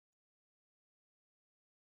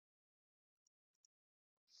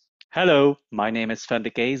Hello, my name is Van de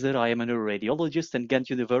Keyser. I am a neuroradiologist in Ghent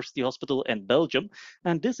University Hospital in Belgium,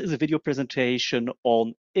 and this is a video presentation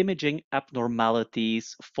on imaging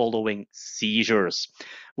abnormalities following seizures.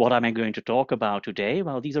 What am I going to talk about today?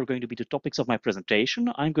 Well, these are going to be the topics of my presentation.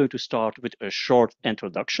 I'm going to start with a short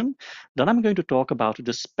introduction. Then I'm going to talk about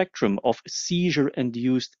the spectrum of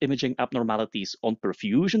seizure-induced imaging abnormalities on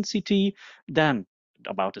perfusion-CT. Then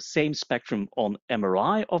about the same spectrum on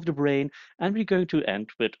MRI of the brain, and we're going to end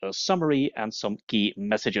with a summary and some key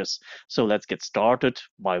messages. So let's get started.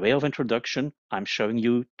 By way of introduction, I'm showing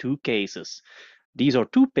you two cases. These are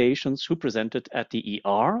two patients who presented at the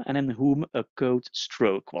ER and in whom a code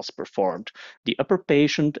stroke was performed. The upper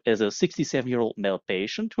patient is a 67-year-old male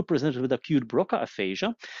patient who presented with acute Broca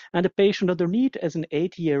aphasia, and the patient underneath is an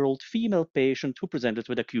 80-year-old female patient who presented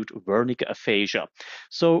with acute Wernicke aphasia.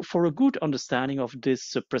 So for a good understanding of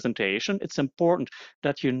this presentation, it's important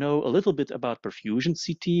that you know a little bit about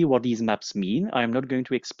perfusion-CT, what these maps mean. I'm not going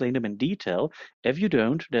to explain them in detail. If you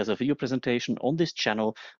don't, there's a video presentation on this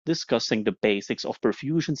channel discussing the basics of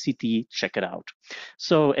perfusion-CT. Check it out.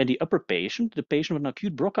 So in the upper patient, the patient with an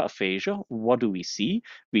acute Broca aphasia, what do we see?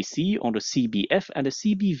 We see on the CBF and the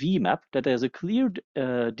CBV map that there's a clear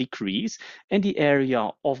decrease in the area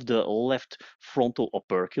of the left frontal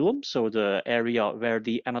operculum, so the area where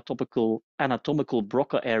the anatomical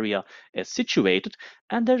Broca area is situated,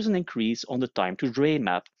 and there's an increase on the time to drain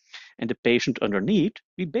map. In the patient underneath,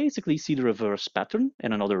 we basically see the reverse pattern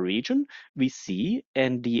in another region. We see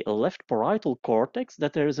in the left parietal cortex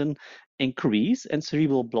that there is an increase in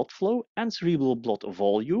cerebral blood flow and cerebral blood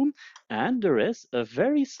volume, and there is a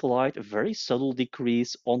very slight, very subtle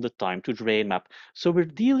decrease on the time to drain map. So we're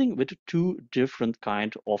dealing with two different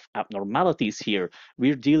kinds of abnormalities here.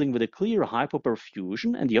 We're dealing with a clear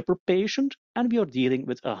hypoperfusion in the upper patient, and we are dealing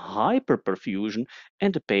with a hyperperfusion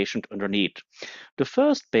in the patient underneath. The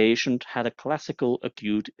first patient had a classical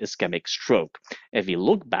acute ischemic stroke. If we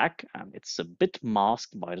look back, and it's a bit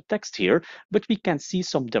masked by the text here, but we can see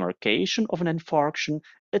some demarcation of an infarction.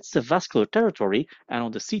 It's the vascular territory, and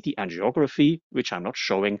on the CT angiography, which I'm not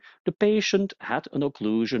showing, the patient had an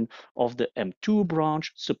occlusion of the M2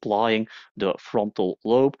 branch supplying the frontal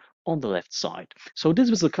lobe on the left side. So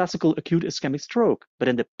this was a classical acute ischemic stroke, but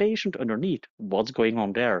in the patient underneath, what's going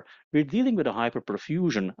on there? We're dealing with a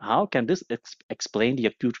hyperperfusion. How can this explain the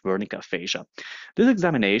acute Wernicke aphasia? This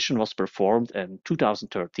examination was performed in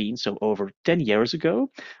 2013, so over 10 years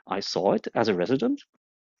ago. I saw it as a resident.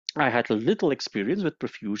 I had little experience with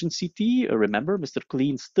perfusion-CT. Remember, Mr.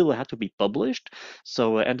 Clean still had to be published,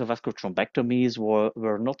 so endovascular thrombectomies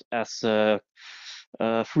were not as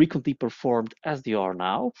frequently performed as they are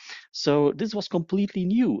now. So this was completely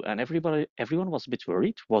new, and everyone was a bit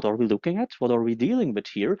worried. What are we looking at? What are we dealing with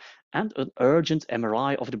here? And an urgent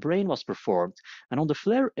MRI of the brain was performed. And on the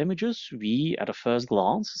FLAIR images, we, at a first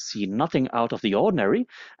glance, see nothing out of the ordinary.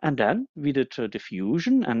 And then we did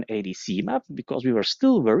diffusion and ADC map because we were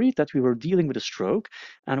still worried that we were dealing with a stroke.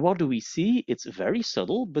 And what do we see? It's very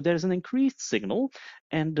subtle, but there's an increased signal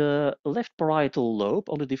in the left parietal lobe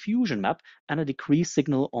on the diffusion map and a decreased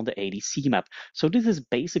signal on the ADC map. So this is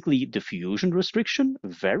basically diffusion restriction,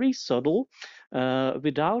 very subtle,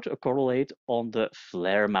 without a correlate on the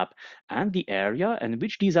FLAIR map. And the area in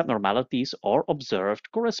which these abnormalities are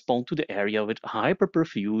observed correspond to the area with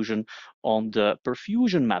hyperperfusion on the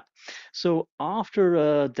perfusion map. So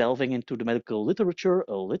after delving into the medical literature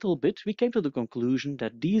a little bit, we came to the conclusion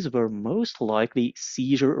that these were most likely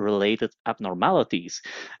seizure-related abnormalities.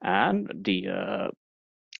 And the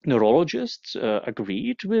neurologists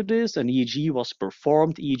agreed with this. An EEG was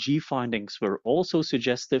performed. EEG findings were also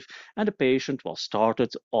suggestive, and the patient was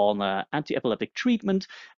started on anti-epileptic treatment,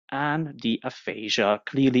 and the aphasia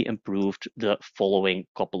clearly improved the following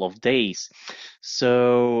couple of days.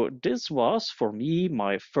 So this was, for me,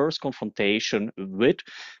 my first confrontation with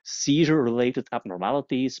seizure-related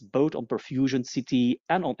abnormalities, both on perfusion-CT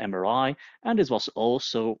and on MRI, and this was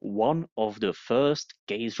also one of the first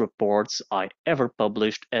case reports I ever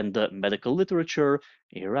published in the medical literature.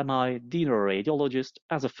 Here am I, the neuroradiologist,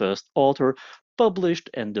 as a first author, published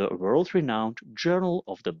in the world-renowned Journal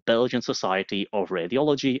of the Belgian Society of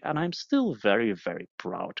Radiology, and I'm still very, very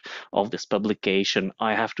proud of this publication,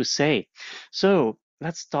 I have to say. So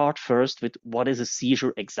let's start first with what is a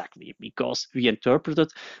seizure exactly, because we interpreted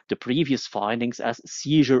the previous findings as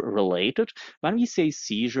seizure-related. When we say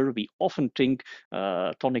seizure, we often think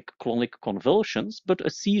tonic-clonic convulsions, but a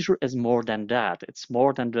seizure is more than that. It's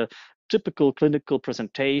more than the typical clinical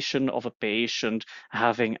presentation of a patient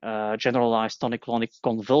having generalized tonic-clonic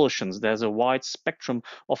convulsions. There's a wide spectrum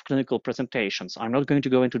of clinical presentations. I'm not going to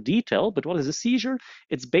go into detail, but what is a seizure?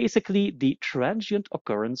 It's basically the transient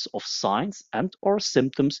occurrence of signs and or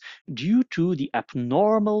symptoms due to the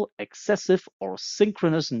abnormal, excessive, or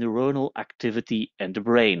synchronous neuronal activity in the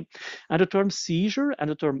brain. And the term seizure and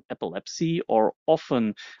the term epilepsy are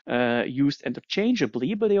often used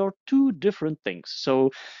interchangeably, but they are two different things.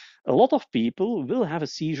 So a lot of people will have a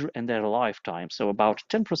seizure in their lifetime. So about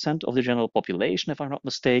 10% of the general population, if I'm not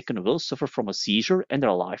mistaken, will suffer from a seizure in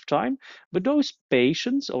their lifetime. But those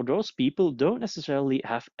patients or those people don't necessarily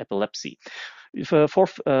have epilepsy. For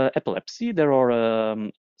epilepsy, there are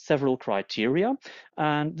several criteria,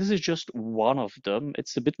 and this is just one of them.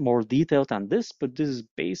 It's a bit more detailed than this, but this is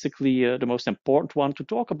basically the most important one. To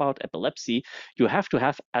talk about epilepsy, you have to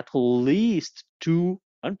have at least two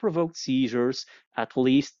unprovoked seizures at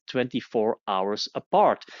least 24 hours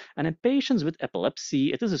apart. And in patients with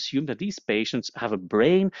epilepsy, it is assumed that these patients have a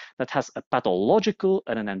brain that has a pathological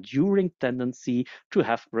and an enduring tendency to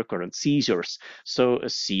have recurrent seizures. So a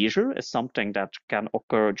seizure is something that can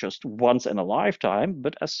occur just once in a lifetime,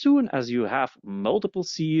 but as soon as you have multiple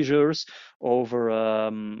seizures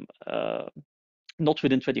over not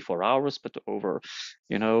within 24 hours, but over,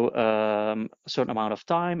 a certain amount of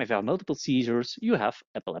time. If you have multiple seizures, you have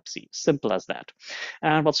epilepsy. Simple as that.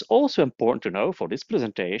 And what's also important to know for this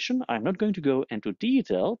presentation, I'm not going to go into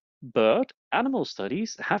detail, but animal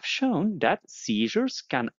studies have shown that seizures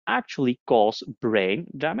can actually cause brain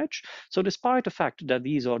damage. So despite the fact that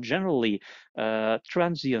these are generally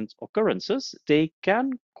transient occurrences, they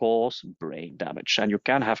can cause brain damage, and you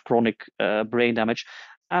can have chronic brain damage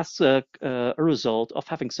as a result of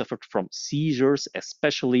having suffered from seizures,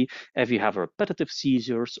 especially if you have repetitive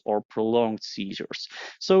seizures or prolonged seizures.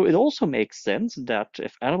 So it also makes sense that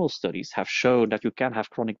if animal studies have shown that you can have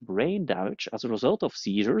chronic brain damage as a result of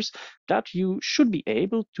seizures, that you should be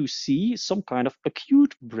able to see some kind of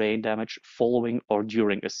acute brain damage following or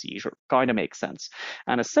during a seizure. Kind of makes sense.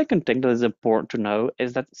 And a second thing that is important to know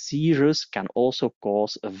is that seizures can also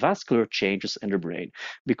cause vascular changes in the brain,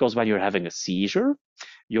 because when you're having a seizure,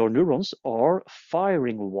 your neurons are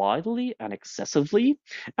firing wildly and excessively,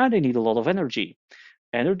 and they need a lot of energy.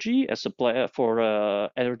 Energy is for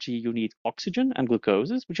energy, you need oxygen and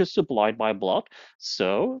glucoses, which is supplied by blood.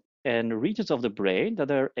 So in regions of the brain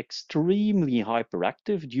that are extremely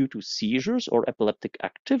hyperactive due to seizures or epileptic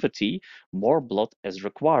activity, more blood is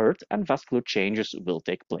required and vascular changes will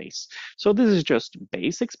take place. So this is just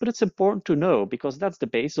basics, but it's important to know because that's the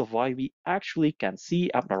base of why we actually can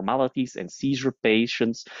see abnormalities in seizure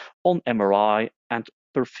patients on MRI and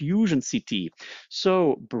perfusion-CT.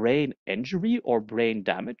 So brain injury or brain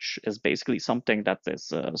damage is basically something that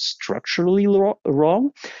is structurally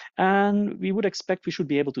wrong, and we would expect we should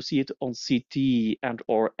be able to see it on CT and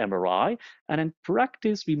or MRI. And in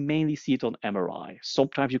practice, we mainly see it on MRI.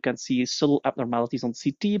 Sometimes you can see subtle abnormalities on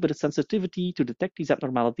CT, but the sensitivity to detect these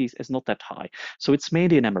abnormalities is not that high. So it's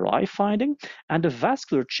mainly an MRI finding, and the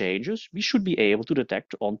vascular changes we should be able to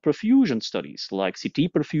detect on perfusion studies like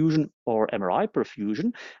CT perfusion or MRI perfusion.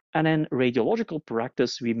 And in radiological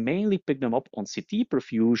practice, we mainly pick them up on CT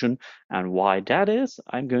perfusion. And why that is,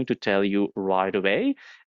 I'm going to tell you right away.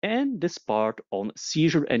 And this part on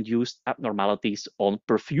seizure-induced abnormalities on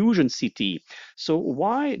perfusion-CT. So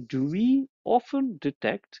why do we often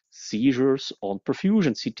detect seizures on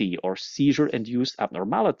perfusion-CT or seizure-induced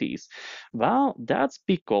abnormalities? Well, that's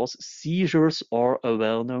because seizures are a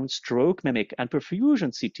well-known stroke mimic, and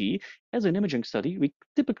perfusion-CT, as an imaging study, we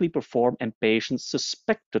typically perform in patients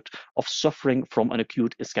suspected of suffering from an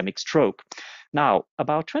acute ischemic stroke. Now,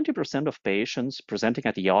 about 20% of patients presenting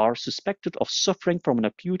at ER suspected of suffering from an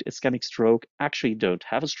acute ischemic stroke actually don't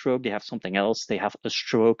have a stroke, they have something else, they have a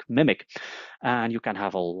stroke mimic. And you can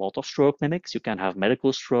have a lot of stroke mimics, you can have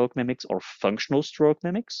medical stroke mimics or functional stroke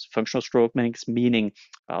mimics. Functional stroke mimics meaning,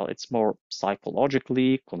 well, it's more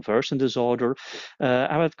psychologically, conversion disorder.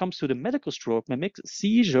 And when it comes to the medical stroke mimics,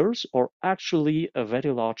 seizures are actually a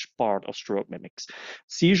very large part of stroke mimics.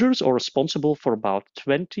 Seizures are responsible for about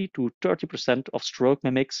 20 to 30% of stroke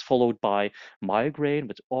mimics, followed by migraine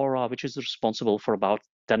with aura, which is responsible for about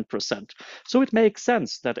 10%. So it makes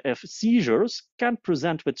sense that if seizures can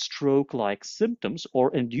present with stroke-like symptoms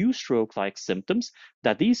or induce stroke-like symptoms,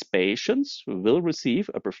 that these patients will receive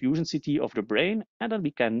a perfusion CT of the brain, and then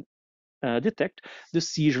we can detect the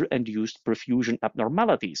seizure-induced perfusion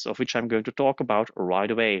abnormalities, of which I'm going to talk about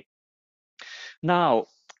right away. Now,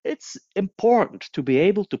 it's important to be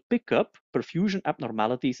able to pick up perfusion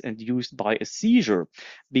abnormalities induced by a seizure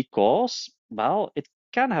because, well, it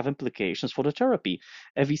can have implications for the therapy.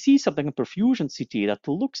 If we see something in perfusion-CT that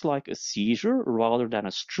looks like a seizure rather than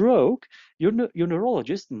a stroke, your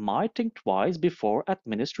neurologist might think twice before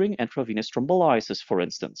administering intravenous thrombolysis, for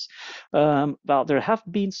instance. Well, there have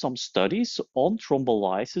been some studies on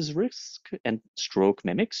thrombolysis risk and stroke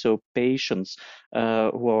mimics, so patients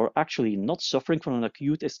who are actually not suffering from an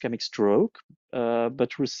acute ischemic stroke,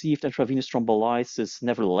 but received intravenous thrombolysis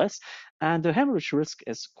nevertheless, and the hemorrhage risk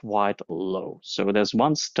is quite low. So there's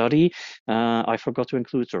one study, I forgot to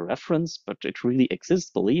include the reference, but it really exists,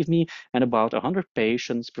 believe me, and about 100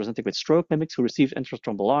 patients presenting with stroke mimics who received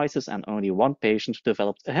intrathrombolysis, and only one patient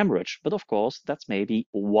developed a hemorrhage. But of course, that's maybe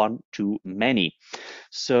one too many.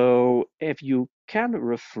 So if you can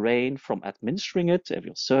refrain from administering it, if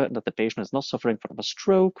you're certain that the patient is not suffering from a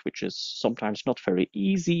stroke, which is sometimes not very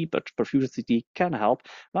easy, but perfusion-CT can help,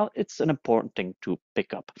 well, it's an important thing to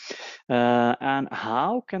pick up. And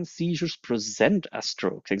how can seizures present as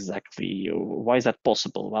strokes exactly? Why is that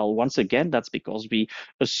possible? Well, once again, that's because we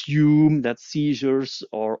assume that seizures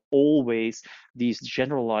are always these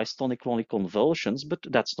generalized tonic-clonic convulsions, but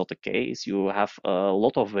that's not the case. You have a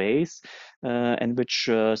lot of ways in which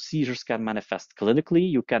seizures can manifest clinically.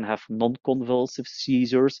 You can have non-convulsive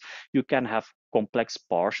seizures. You can have complex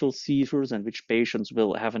partial seizures in which patients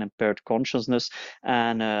will have an impaired consciousness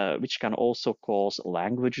and which can also cause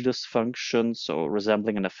language dysfunction, so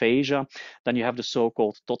resembling an aphasia. Then you have the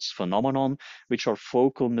so-called TOTS phenomenon, which are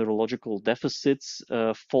focal neurological deficits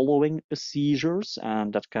following seizures,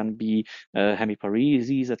 and that can be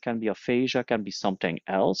hemiparesis, that can be aphasia, can be something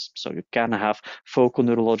else. So you can have focal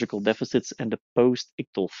neurological deficits in the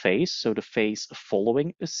postictal phase, so the phase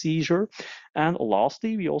following a seizure. And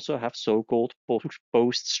lastly, we also have so-called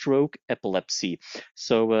post-stroke epilepsy.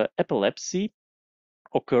 So epilepsy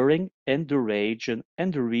occurring in the region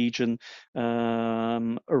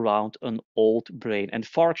around an old brain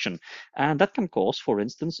infarction. And that can cause, for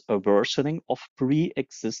instance, a worsening of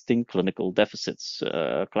pre-existing clinical deficits.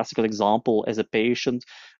 A classical example is a patient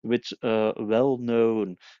with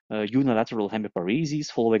well-known unilateral hemiparesis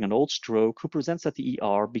following an old stroke who presents at the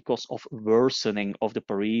ER because of worsening of the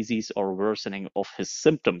paresis or worsening of his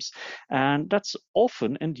symptoms. And that's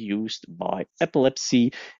often induced by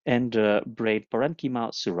epilepsy and brain parenchyma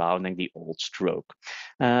surrounding the old stroke.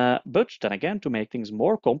 But then again, to make things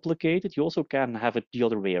more complicated, you also can have it the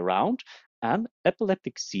other way around. And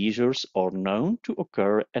epileptic seizures are known to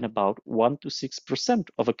occur in about 1 to 6%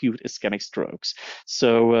 of acute ischemic strokes.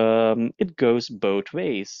 So it goes both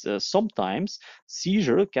ways. Sometimes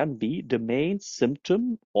seizure can be the main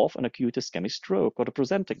symptom of an acute ischemic stroke or the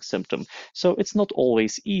presenting symptom. So it's not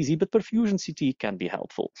always easy, but perfusion-CT can be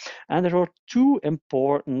helpful. And there are two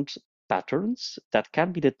important patterns that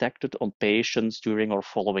can be detected on patients during or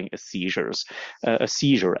following a seizure.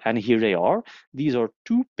 And here they are. These are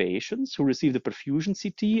two patients who received a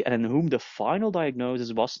perfusion-CT and in whom the final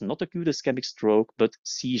diagnosis was not acute ischemic stroke, but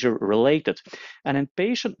seizure-related. And in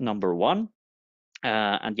patient number one,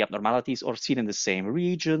 and the abnormalities are seen in the same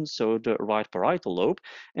region, so the right parietal lobe.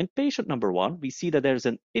 In patient number one, we see that there's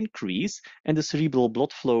an increase in the cerebral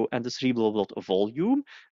blood flow and the cerebral blood volume.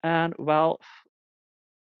 And well,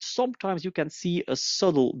 sometimes you can see a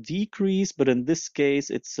subtle decrease, but in this case,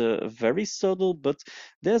 it's very subtle, but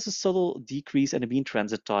there's a subtle decrease in the mean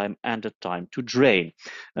transit time and the time to drain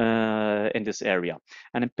in this area.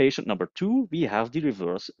 And in patient number two, we have the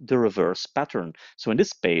reverse pattern. So in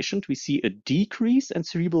this patient, we see a decrease in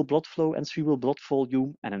cerebral blood flow and cerebral blood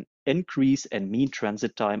volume and an increase in mean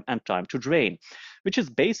transit time and time to drain, which is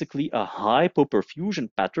basically a hypoperfusion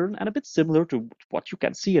pattern and a bit similar to what you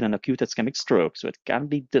can see in an acute ischemic stroke. So it can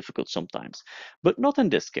be difficult sometimes, but not in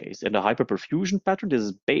this case. In the hyperperfusion pattern, this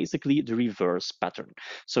is basically the reverse pattern.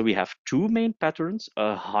 So we have two main patterns,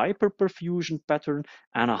 a hyperperfusion pattern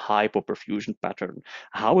and a hypoperfusion pattern.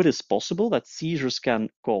 How it is possible that seizures can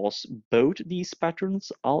cause both these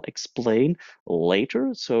patterns, I'll explain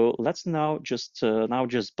later. So let's now just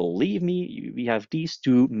believe me, we have these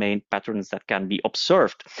two main patterns that can be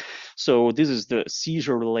observed. So this is the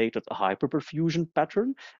seizure-related hyperperfusion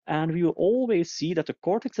pattern, and we will always see that the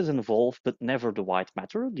cortex is involved, but never the white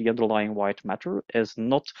matter. The underlying white matter is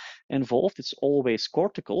not involved. It's always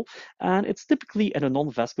cortical, and it's typically in a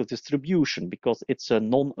non-vascular distribution because it's a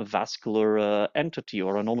non-vascular entity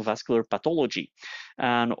or a non-vascular pathology.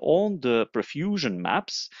 And on the perfusion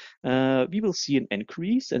maps, we will see an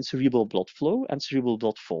increase in cerebral blood flow and cerebral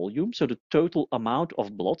blood volume. So the total amount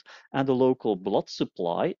of blood and the local blood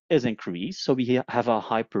supply is increased. So we have a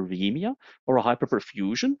hyperemia or a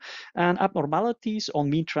hyperperfusion, and abnormalities on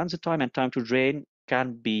mean transit time and time to drain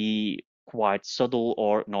can be quite subtle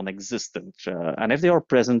or non-existent. And if they are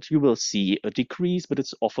present, you will see a decrease, but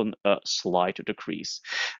it's often a slight decrease.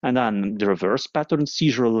 And then the reverse pattern,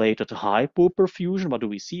 seizure-related hypoperfusion. What do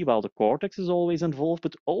we see? Well, the cortex is always involved,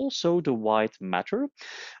 but also the white matter.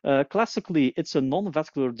 Classically, it's a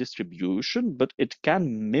non-vascular distribution, but it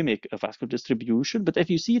can mimic a vascular distribution. But if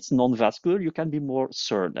you see it's non-vascular, you can be more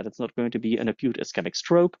certain that it's not going to be an acute ischemic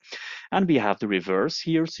stroke. And we have the reverse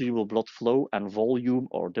here, cerebral blood flow and volume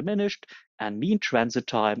are diminished, and mean transit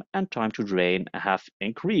time and time to drain have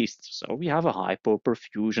increased. So we have a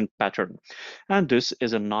hypoperfusion pattern. And this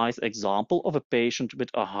is a nice example of a patient with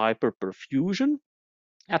a hyperperfusion.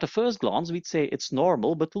 At a first glance, we'd say it's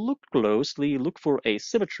normal, but look closely, look for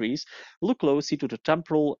asymmetries, look closely to the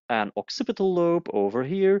temporal and occipital lobe over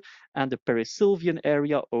here and the perisylvian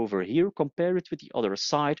area over here, compare it with the other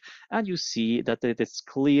side, and you see that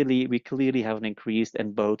we clearly have an increase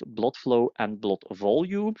in both blood flow and blood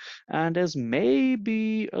volume, and there's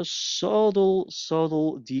maybe a subtle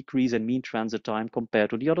decrease in mean transit time compared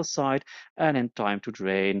to the other side and in time to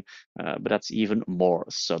drain, but that's even more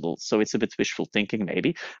subtle. So it's a bit wishful thinking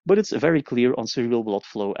maybe, but it's very clear on cerebral blood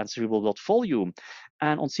flow and cerebral blood volume.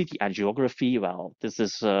 And on CT angiography, well, this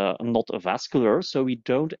is not a vascular, so we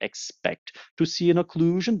don't expect to see an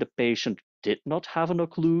occlusion. The patient did not have an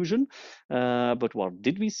occlusion, but what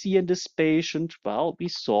did we see in this patient? Well, we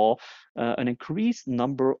saw an increased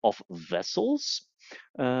number of vessels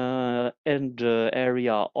in the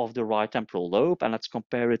area of the right temporal lobe, and let's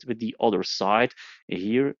compare it with the other side.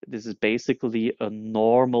 Here, this is basically a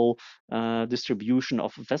normal distribution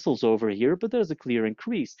of vessels over here, but there's a clear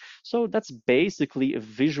increase. So that's basically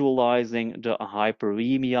visualizing the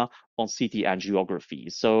hyperemia on CT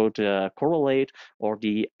angiography. So the correlate or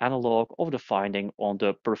the analog of the finding on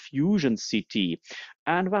the perfusion-CT.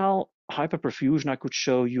 And well, hyperperfusion, I could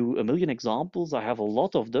show you a million examples. I have a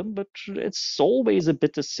lot of them, but it's always a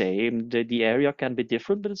bit the same. The area can be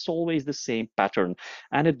different, but it's always the same pattern.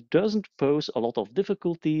 And it doesn't pose a lot of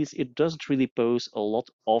difficulties. It doesn't really pose a lot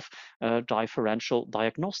of differential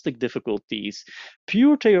diagnostic difficulties.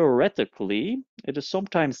 Pure theoretically, it is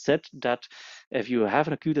sometimes said that if you have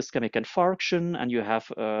an acute ischemic infarction and you have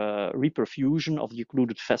reperfusion of the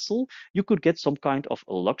occluded vessel, you could get some kind of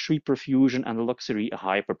luxury perfusion and luxury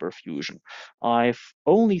hyperperfusion. I've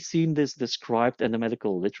only seen this described in the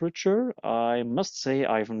medical literature. I must say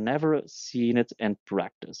I've never seen it in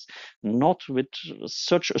practice, not with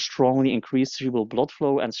such a strongly increased cerebral blood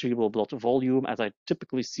flow and cerebral blood volume as I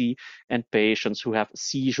typically see in patients who have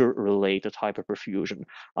seizure-related hyperperfusion.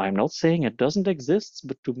 I'm not saying it doesn't exist,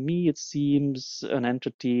 but to me it seems an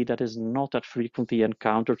entity that is not that frequently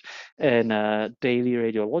encountered in daily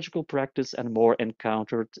radiological practice and more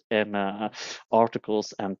encountered in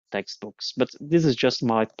articles and textbooks. But this is just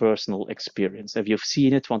my personal experience. If you've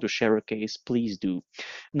seen it, want to share a case, please do.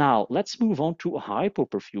 Now, let's move on to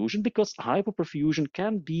hypoperfusion, because hypoperfusion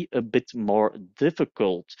can be a bit more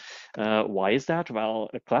difficult. Why is that? Well,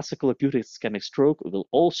 a classical acute ischemic stroke will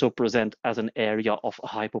also present as an area of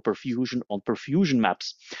hypoperfusion on perfusion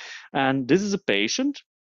maps. And this is a patient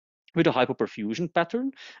with a hypoperfusion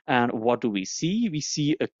pattern. And what do we see? We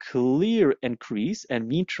see a clear increase in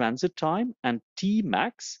mean transit time and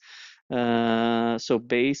Tmax. So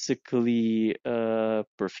basically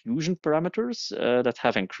perfusion parameters that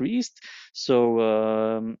have increased.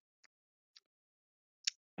 So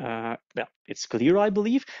well, it's clear, I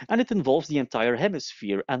believe, and it involves the entire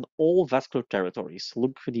hemisphere and all vascular territories.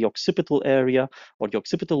 Look, the occipital area or the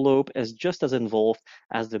occipital lobe is just as involved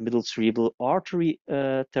as the middle cerebral artery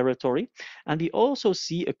territory. And we also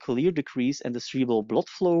see a clear decrease in the cerebral blood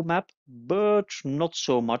flow map, but not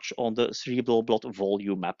so much on the cerebral blood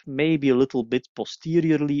volume map. Maybe a little bit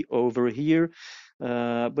posteriorly over here,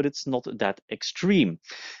 but it's not that extreme.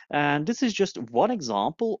 And this is just one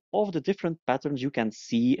example of the different patterns you can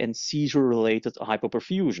see in seizure-related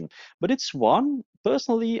hypoperfusion. But it's one,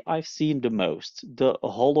 personally, I've seen the most. The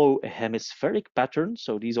hollow hemispheric pattern,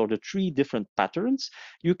 so these are the three different patterns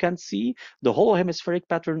you can see. The hollow hemispheric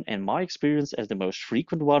pattern, in my experience, is the most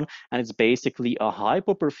frequent one, and it's basically a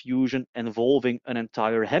hypoperfusion involving an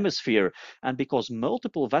entire hemisphere. And because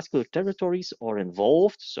multiple vascular territories are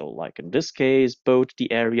involved, so like in this case, both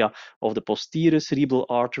the area of the posterior cerebral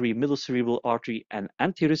artery, middle cerebral artery, and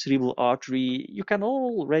anterior cerebral artery, you can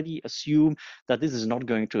already assume that this is not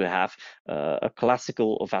going to have a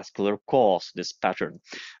classical vascular cause, this pattern.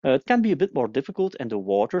 It can be a bit more difficult in the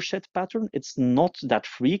watershed pattern. It's not that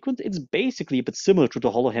frequent. It's basically a bit similar to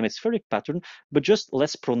the hollow hemispheric pattern, but just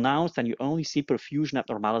less pronounced, and you only see perfusion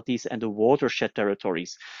abnormalities in the watershed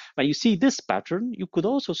territories. When you see this pattern, you could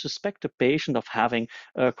also suspect a patient of having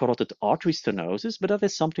carotid artery stenosis, stenosis, but that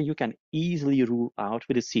is something you can easily rule out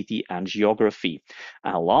with a CT angiography.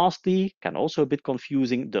 And lastly, can also a bit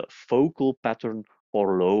confusing, the focal pattern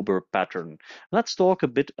or lobar pattern. Let's talk a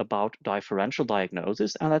bit about differential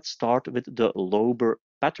diagnosis, and let's start with the lobar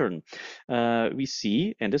pattern. We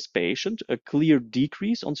see in this patient a clear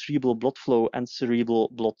decrease on cerebral blood flow and cerebral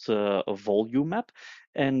blood volume map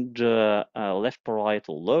and left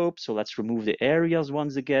parietal lobe. So let's remove the areas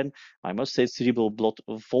once again. I must say cerebral blood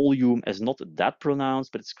volume is not that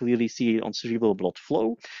pronounced, but it's clearly seen on cerebral blood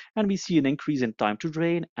flow. And we see an increase in time to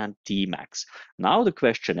drain and Tmax. Now the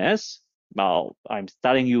question is, well, I'm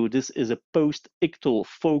telling you this is a postictal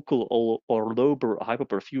focal or lobar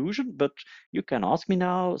hypoperfusion, but you can ask me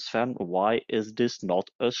now, Sven, why is this not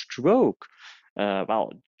a stroke?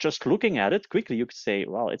 Well, just looking at it quickly, you could say,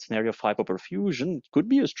 well, it's an area of hypoperfusion. It could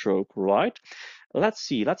be a stroke, right? Let's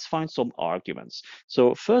see, let's find some arguments.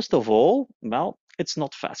 So first of all, well, it's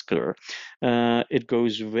not vascular. It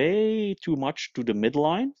goes way too much to the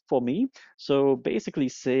midline for me. So basically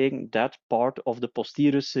saying that part of the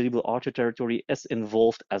posterior cerebral artery territory is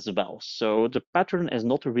involved as well. So the pattern is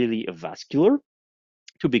not really vascular.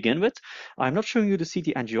 To begin with, I'm not showing you the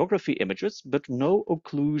CT angiography images, but no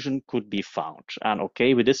occlusion could be found. And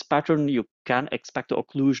okay, with this pattern, you can expect the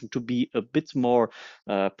occlusion to be a bit more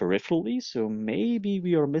peripherally. So maybe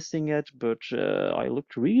we are missing it, but I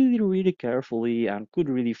looked really, really carefully and could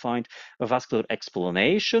really find a vascular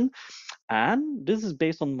explanation. And this is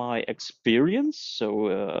based on my experience. So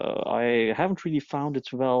I haven't really found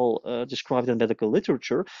it well described in medical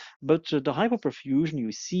literature, but the hypoperfusion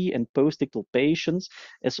you see in postictal patients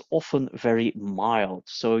is often very mild.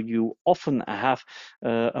 So you often have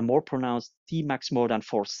a more pronounced Tmax more than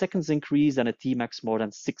 4 seconds increase than a Tmax more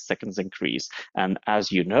than 6 seconds increase. And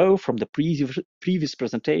as you know from the previous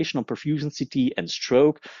presentation on perfusion-CT and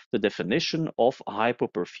stroke, the definition of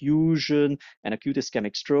hypoperfusion and acute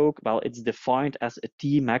ischemic stroke, well, it's defined as a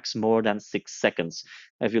Tmax more than 6 seconds.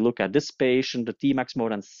 If you look at this patient, the Tmax more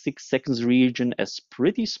than 6 seconds region is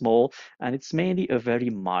pretty small, and it's mainly a very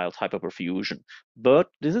mild hypoperfusion. But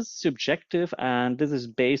this is subjective, and this is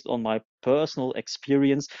based on my personal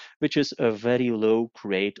experience, which is a very low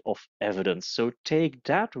grade of evidence. So take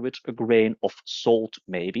that with a grain of salt,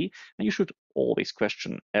 maybe, and you should always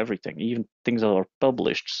question everything, even things that are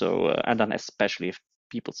published. So, and then especially if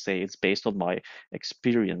people say it's based on my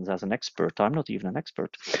experience as an expert. I'm not even an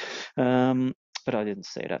expert, but I didn't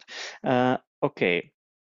say that. Okay,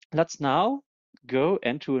 let's now go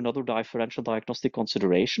into another differential diagnostic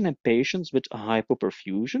consideration in patients with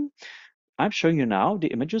hypoperfusion. I'm showing you now the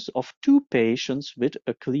images of two patients with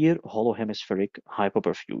a clear hollow hemispheric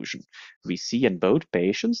hypoperfusion. We see in both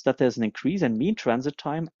patients that there's an increase in mean transit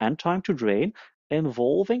time and time to drain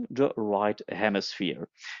involving the right hemisphere.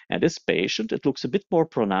 And this patient, it looks a bit more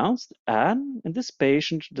pronounced, and in this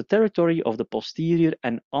patient, the territory of the posterior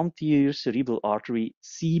and anterior cerebral artery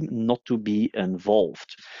seem not to be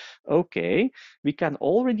involved. Okay, we can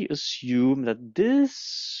already assume that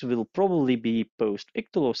this will probably be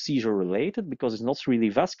postictal or seizure-related because it's not really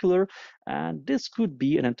vascular, and this could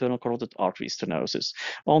be an internal carotid artery stenosis.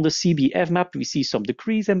 On the CBF map, we see some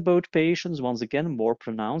decrease in both patients, once again more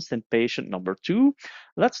pronounced in patient number 2.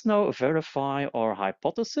 Let's now verify our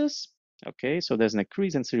hypothesis. Okay, so there's an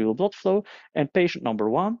increase in cerebral blood flow. And patient number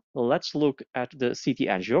 1, let's look at the CT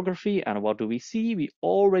angiography. And what do we see? We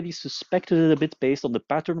already suspected it a bit based on the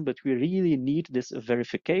pattern, but we really need this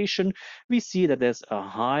verification. We see that there's a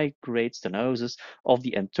high-grade stenosis of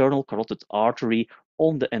the internal carotid artery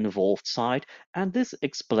on the involved side, and this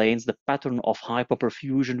explains the pattern of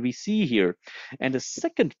hypoperfusion we see here. And the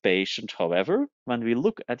second patient, however, when we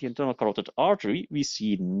look at the internal carotid artery, we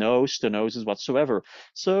see no stenosis whatsoever.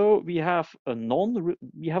 So we have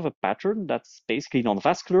a pattern that's basically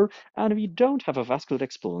non-vascular, and we don't have a vascular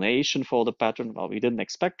explanation for the pattern. Well, we didn't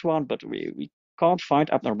expect one, but we can't find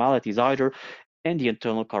abnormalities either in the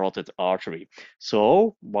internal carotid artery.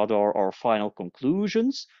 So what are our final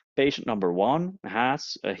conclusions? Patient number 1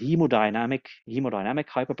 has a hemodynamic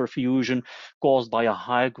hypoperfusion caused by a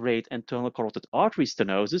high-grade internal carotid artery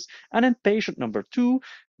stenosis, and in patient number 2,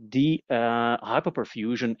 the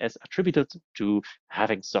hypoperfusion is attributed to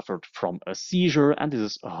having suffered from a seizure, and this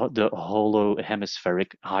is the hollow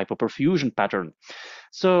hemispheric hypoperfusion pattern.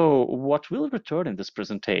 So what will return in this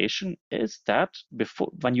presentation is that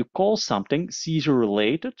when you call something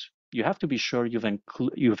seizure-related, you have to be sure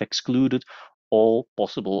you've excluded all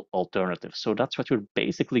possible alternatives. So that's what you're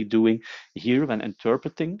basically doing here when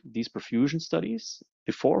interpreting these perfusion studies.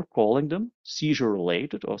 Before calling them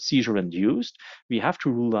seizure-related or seizure-induced, we have to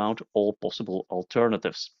rule out all possible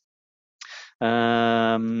alternatives.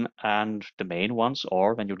 And the main ones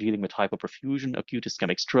are when you're dealing with hypoperfusion, acute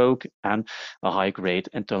ischemic stroke, and a high-grade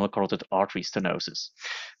internal carotid artery stenosis.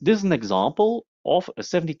 This is an example of a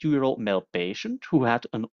 72-year-old male patient who had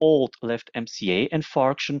an old left MCA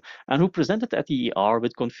infarction and who presented at the ER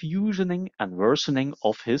with confusioning and worsening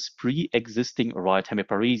of his pre-existing right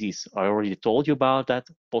hemiparesis. I already told you about that.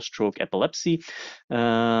 Post-stroke epilepsy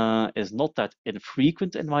is not that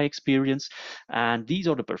infrequent in my experience. And these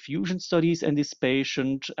are the perfusion studies in this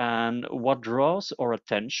patient. And what draws our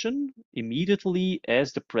attention immediately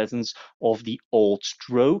is the presence of the old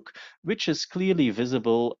stroke, which is clearly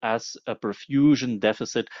visible as a perfusion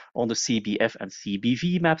deficit on the CBF and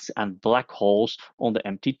CBV maps and black holes on the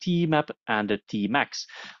MTT map and the Tmax.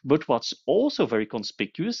 But what's also very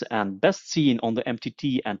conspicuous and best seen on the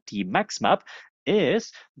MTT and Tmax map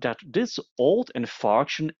is that this old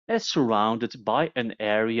infarction is surrounded by an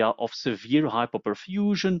area of severe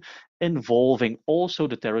hypoperfusion involving also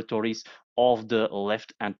the territories of the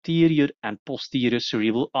left anterior and posterior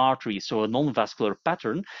cerebral artery, so a non-vascular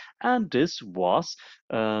pattern. And this was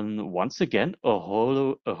once again a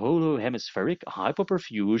hollow hemispheric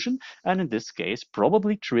hypoperfusion, and in this case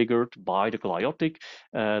probably triggered by the gliotic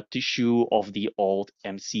tissue of the old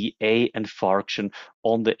MCA infarction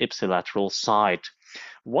on the ipsilateral side.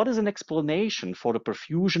 What is an explanation for the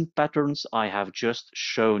perfusion patterns I have just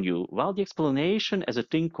shown you? Well, the explanation is a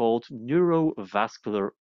thing called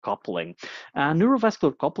neurovascular coupling. And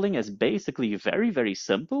neurovascular coupling is basically very, very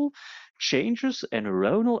simple. Changes in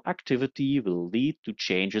neuronal activity will lead to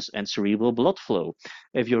changes in cerebral blood flow.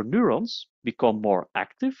 If your neurons become more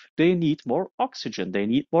active, they need more oxygen, they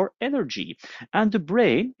need more energy. And the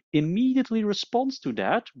brain immediately responds to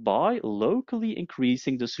that by locally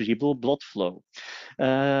increasing the cerebral blood flow.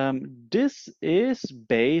 This is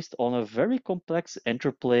based on a very complex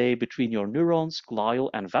interplay between your neurons, glial,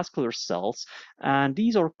 and vascular cells, and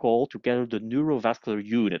these are called together the neurovascular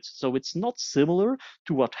units. So it's not similar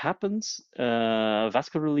to what happens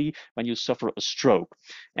vascularly when you suffer a stroke.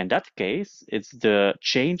 In that case, it's the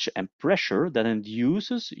change in pressure that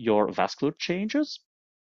induces your vascular changes.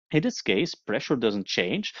 In this case, pressure doesn't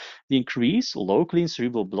change. The increase locally in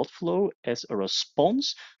cerebral blood flow is a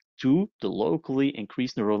response to the locally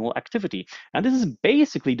increased neuronal activity. And this is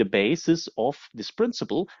basically the basis of this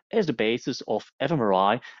principle, is the basis of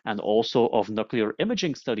fMRI and also of nuclear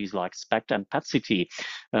imaging studies like SPECT and PET-CT,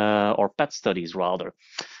 or PET studies rather.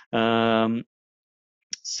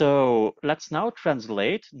 So let's now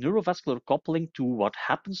translate neurovascular coupling to what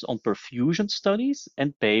happens on perfusion studies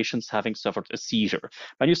in patients having suffered a seizure.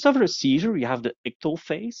 When you suffer a seizure, you have the ictal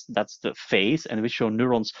phase. That's the phase in which your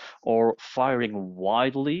neurons are firing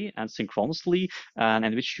widely and synchronously, and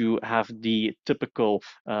in which you have the typical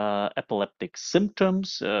epileptic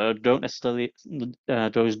symptoms. Those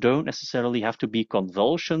don't necessarily have to be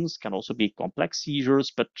convulsions, can also be complex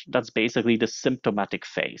seizures, but that's basically the symptomatic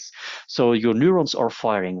phase. So your neurons are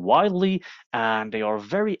firing wildly and they are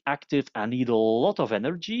very active and need a lot of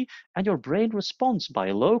energy, and your brain responds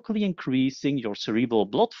by locally increasing your cerebral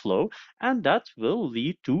blood flow, and that will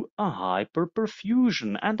lead to a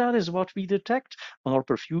hyperperfusion. And that is what we detect on our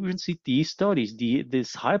perfusion-CT studies,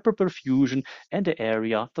 this hyperperfusion in the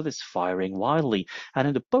area that is firing wildly. And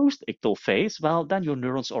in the post-ictal phase, well, then your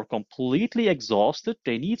neurons are completely exhausted.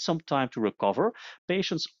 They need some time to recover.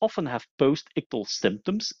 Patients often have post-ictal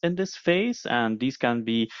symptoms in this phase, and these can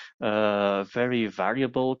be very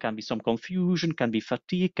variable, can be some confusion, can be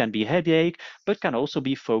fatigue, can be headache, but can also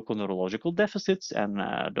be focal neurological deficits, and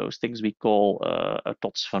those things we call a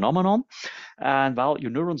TOTS phenomenon. And while your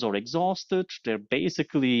neurons are exhausted, they're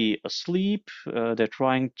basically asleep, they're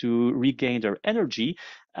trying to regain their energy,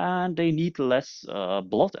 and they need less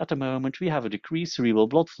blood at the moment. We have a decreased cerebral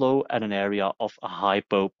blood flow at an area of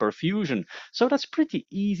hypoperfusion. So that's pretty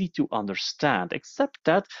easy to understand, except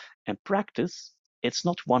that in practice, it's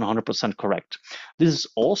not 100% correct. This is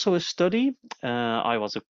also a study. I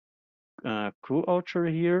was a co-author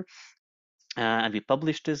here. And we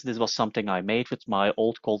published this. This was something I made with my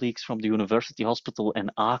old colleagues from the University Hospital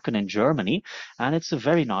in Aachen in Germany. And it's a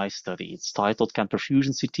very nice study. It's titled Can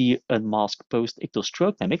Perfusion-CT Unmask Post-Ictal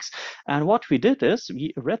Stroke Mimics? And what we did is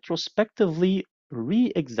we retrospectively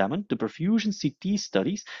re-examined the perfusion-CT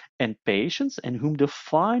studies in patients in whom the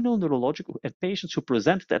final neurological, patients who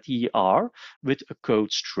presented at the ER with a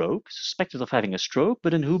code stroke, suspected of having a stroke,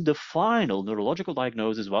 but in whom the final neurological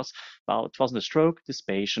diagnosis was, well, it wasn't a stroke, this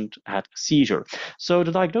patient had a seizure. So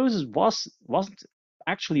the diagnosis wasn't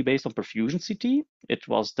actually based on perfusion-CT. It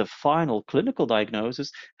was the final clinical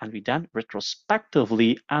diagnosis, and we then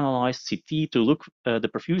retrospectively analyzed CT to look the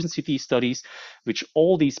perfusion CT studies, which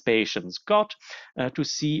all these patients got, to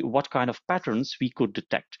see what kind of patterns we could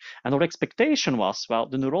detect. And our expectation was, well,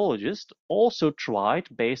 the neurologist also tried,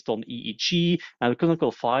 based on EEG and the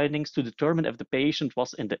clinical findings, to determine if the patient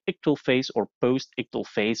was in the ictal phase or post-ictal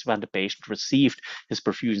phase when the patient received his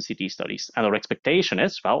perfusion CT studies. And our expectation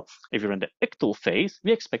is, well, if you're in the ictal phase,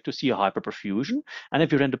 we expect to see a hyperperfusion. And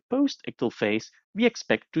if you're in the post-ictal phase, we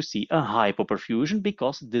expect to see a hypoperfusion,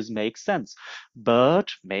 because this makes sense. But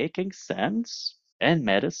making sense in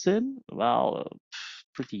medicine, well,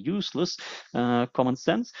 pretty useless common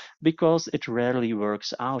sense, because it rarely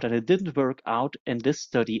works out. And it didn't work out in this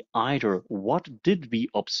study either. What did we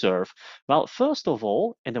observe? Well, first of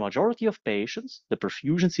all, in the majority of patients, the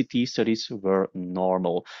perfusion CT studies were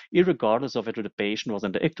normal, irregardless of whether the patient was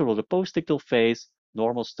in the ictal or the post-ictal phase.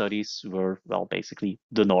 Normal studies were, well, basically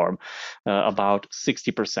the norm, about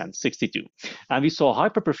 60%, 62. And we saw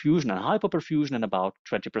hyperperfusion and hypoperfusion in about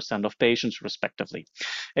 20% of patients, respectively.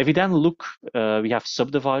 If we then look, we have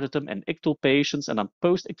subdivided them in ictal patients and then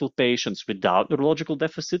post-ictal patients without neurological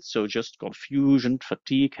deficits, so just confusion,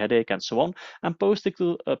 fatigue, headache, and so on, and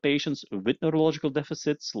post-ictal patients with neurological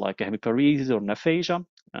deficits like hemiparesis or aphasia,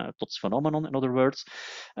 TOTS phenomenon, in other words.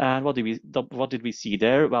 And what did we see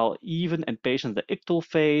there? Well, even in patients in the ictal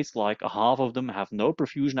phase, like half of them have no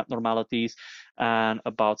perfusion abnormalities, and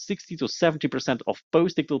about 60 to 70% of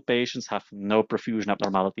post-ictal patients have no perfusion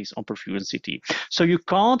abnormalities on perfusion CT. So you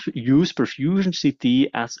can't use perfusion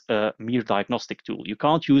CT as a mere diagnostic tool. You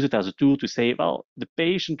can't use it as a tool to say, well, the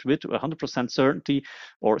patient with 100% certainty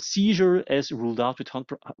or seizure is ruled out with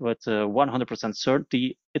 100%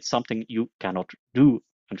 certainty. It's something you cannot do,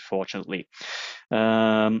 unfortunately.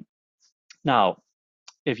 Now,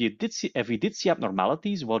 if we did see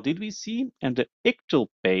abnormalities, what did we see? In the ictal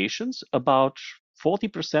patients, about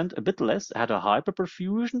 40%, a bit less, had a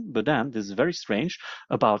hyperperfusion, but then, this is very strange,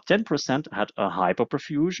 about 10% had a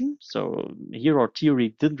hypoperfusion. So here our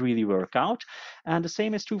theory didn't really work out. And the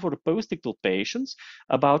same is true for the post-ictal patients.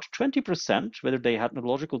 About 20%, whether they had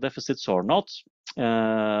neurological deficits or not,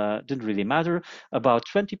 didn't really matter. About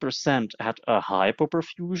 20% had a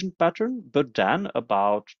hypoperfusion pattern, but then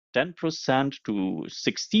about 10% to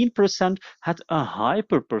 16% had a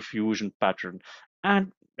hyperperfusion pattern.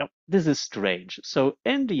 And this is strange. So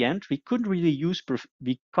in the end, we can't use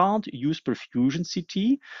perfusion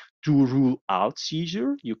CT to rule out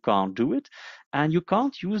seizure. You can't do it. And you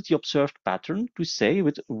can't use the observed pattern to say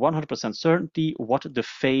with 100% certainty what the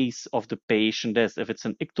phase of the patient is. If it's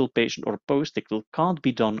an ictal patient or post-ictal, can't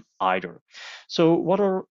be done either. So what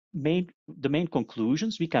are the main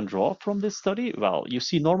conclusions we can draw from this study? Well, you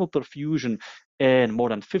see normal perfusion in more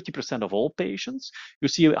than 50% of all patients. You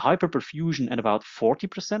see hyperperfusion in about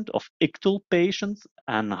 40% of ictal patients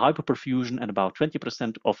and hypoperfusion in about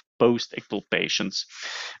 20% of post-ictal patients.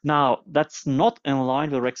 Now, that's not in line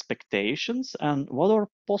with our expectations. And what are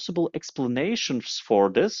possible explanations for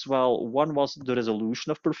this? Well, one was the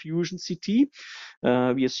resolution of perfusion CT.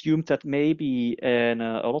 We assumed that maybe in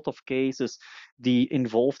a lot of cases, the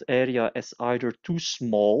involved area is either too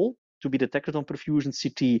small to be detected on perfusion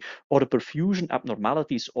CT, or the perfusion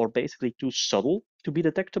abnormalities are basically too subtle to be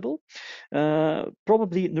detectable.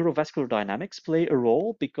 Probably neurovascular dynamics play a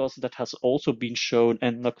role, because that has also been shown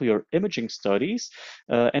in nuclear imaging studies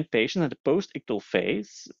in patients in the post-ictal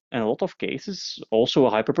phase. In a lot of cases, also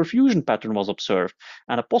a hyperperfusion pattern was observed.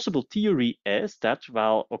 And a possible theory is that,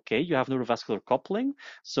 well, okay, you have neurovascular coupling,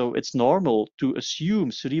 so it's normal to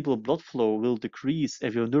assume cerebral blood flow will decrease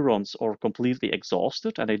if your neurons are completely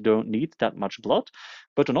exhausted and they don't need that much blood.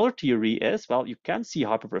 But another theory is, well, you can see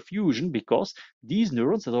hyperperfusion because these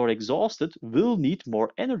neurons that are exhausted will need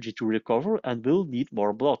more energy to recover and will need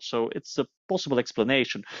more blood. So it's a possible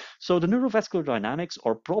explanation. So the neurovascular dynamics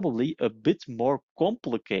are probably a bit more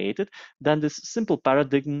complicated than this simple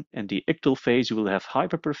paradigm. In the ictal phase, you will have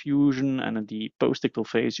hyperperfusion, and in the post-ictal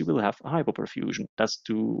phase, you will have hypoperfusion. That's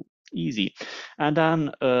too easy. And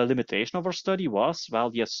then a limitation of our study was, well,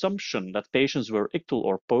 the assumption that patients were ictal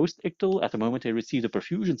or post-ictal at the moment they received a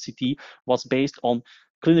perfusion CT was based on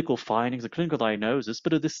clinical findings, a clinical diagnosis,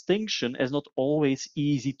 but a distinction is not always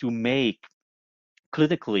easy to make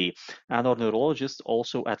clinically. And our neurologists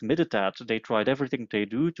also admitted that they tried everything they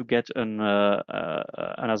do to get an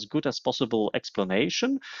as good as possible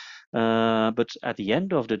explanation. But at the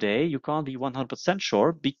end of the day, you can't be 100%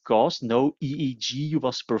 sure because no EEG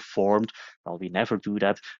was performed. Well, we never do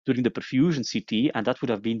that during the perfusion CT, and that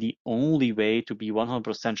would have been the only way to be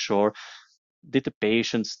 100% sure did the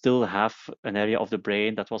patient still have an area of the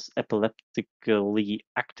brain that was epileptically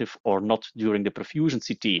active or not during the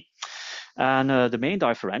perfusion-CT. And the main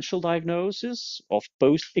differential diagnosis of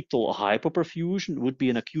postictal hypoperfusion would be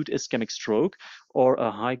an acute ischemic stroke or a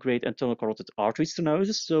high-grade internal carotid artery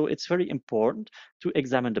stenosis. So it's very important to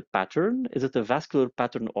examine the pattern. Is it a vascular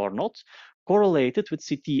pattern or not? Correlate it with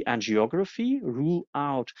CT angiography, rule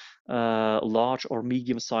out large or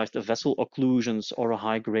medium-sized vessel occlusions or a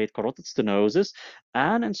high-grade carotid stenosis,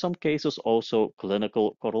 and in some cases also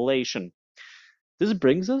clinical correlation. This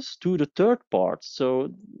brings us to the third part. So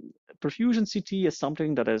perfusion-CT is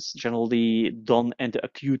something that is generally done in the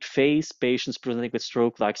acute phase, patients presenting with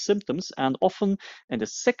stroke-like symptoms, and often in the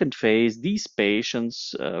second phase, these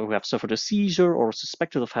patients who have suffered a seizure or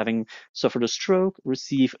suspected of having suffered a stroke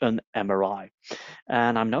receive an MRI.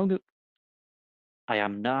 And I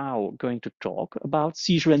am now going to talk about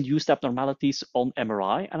seizure-induced abnormalities on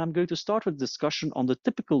MRI, and I'm going to start with a discussion on the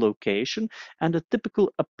typical location and the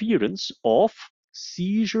typical appearance of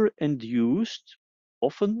seizure-induced,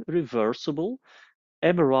 often reversible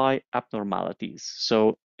MRI abnormalities.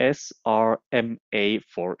 So SMRA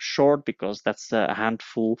for short, because that's a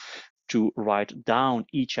handful to write down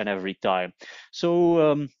each and every time.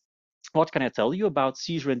 So what can I tell you about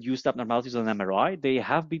seizure-induced abnormalities on MRI? They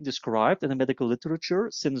have been described in the medical literature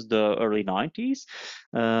since the early 90s,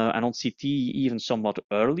 and on CT even somewhat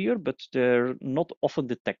earlier, but they're not often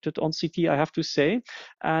detected on CT, I have to say.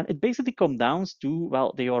 And it basically comes down to,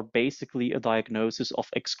 well, they are basically a diagnosis of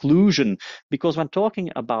exclusion, because when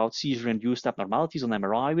talking about seizure-induced abnormalities on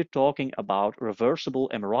MRI, we're talking about reversible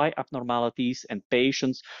MRI abnormalities in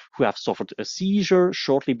patients who have suffered a seizure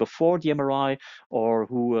shortly before the MRI, or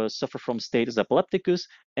who suffer from status epilepticus,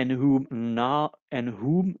 and whom no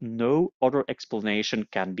other explanation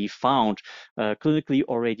can be found clinically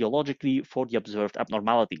or radiologically for the observed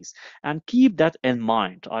abnormalities. And keep that in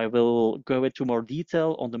mind. I will go into more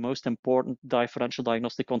detail on the most important differential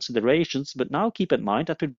diagnostic considerations, but now keep in mind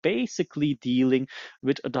that we're basically dealing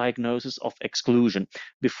with a diagnosis of exclusion.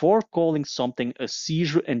 Before calling something a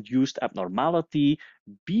seizure-induced abnormality,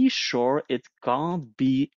 be sure it can't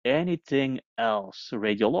be anything else,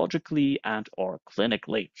 radiologically and or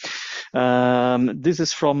clinically. This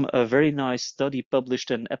is from a very nice study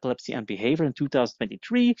published in Epilepsy and Behavior in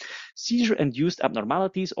 2023. Seizure-induced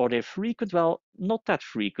abnormalities, are they frequent? Well, not that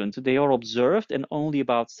frequent. They are observed in only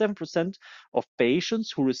about 7% of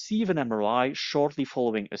patients who receive an MRI shortly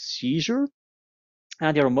following a seizure.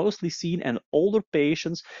 And they are mostly seen in older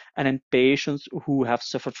patients and in patients who have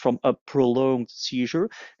suffered from a prolonged seizure,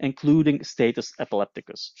 including status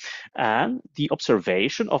epilepticus. And the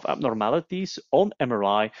observation of abnormalities on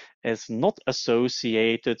MRI is not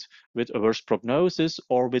associated with a worse prognosis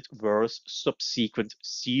or with worse subsequent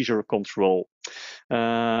seizure control.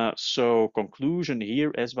 So conclusion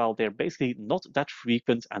here is, well, they're basically not that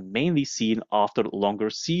frequent and mainly seen after longer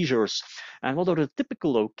seizures. And what are the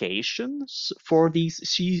typical locations for these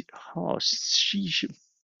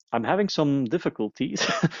I'm having some difficulties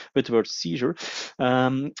with the word seizure.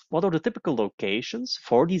 What are the typical locations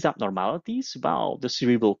for these abnormalities? Well, the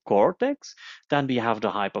cerebral cortex, then we have the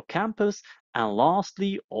hippocampus, and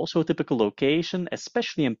lastly, also a typical location,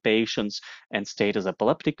 especially in patients in status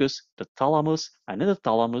epilepticus, the thalamus. And in the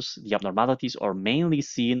thalamus, the abnormalities are mainly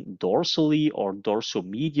seen dorsally or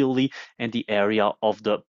dorsomedially in the area of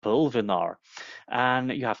the pulvinar.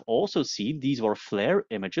 And you have also seen these were FLAIR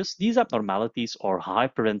images. These abnormalities are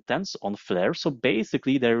hyperintense on FLAIR, so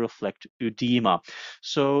basically they reflect edema.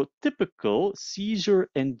 So typical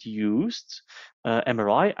seizure-induced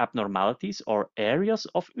MRI abnormalities are areas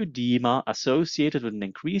of edema associated with an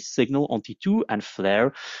increased signal on T2 and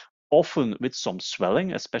FLAIR, often with some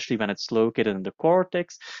swelling, especially when it's located in the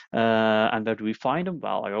cortex. And where do we find them?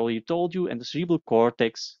 Well, I already told you, in the cerebral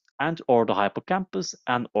cortex and or the hippocampus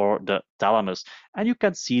and or the thalamus. And you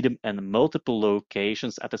can see them in multiple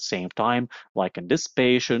locations at the same time, like in this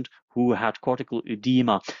patient who had cortical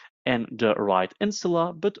edema in the right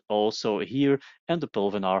insula, but also here in the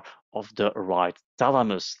pulvinar of the right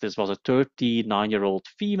thalamus. This was a 39-year-old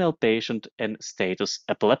female patient in status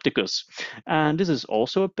epilepticus. And this is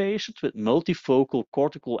also a patient with multifocal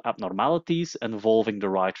cortical abnormalities involving the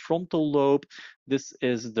right frontal lobe. This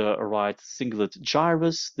is the right cingulate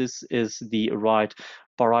gyrus. This is the right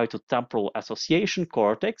parieto-temporal association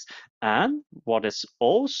cortex. And what is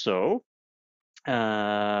also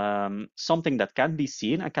something that can be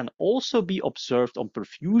seen and can also be observed on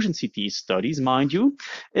perfusion-CT studies, mind you,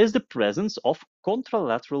 is the presence of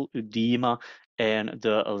contralateral edema in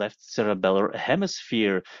the left cerebellar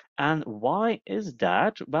hemisphere. And why is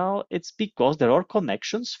that? Well, it's because there are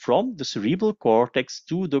connections from the cerebral cortex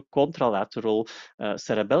to the contralateral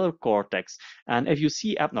cerebellar cortex. And if you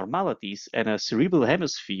see abnormalities in a cerebral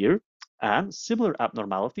hemisphere and similar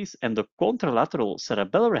abnormalities in the contralateral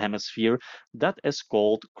cerebellar hemisphere, that is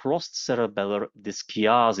called cross-cerebellar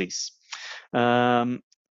dyschiasis. Um,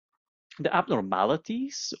 the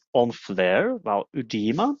abnormalities on FLAIR, well,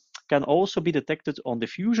 edema, can also be detected on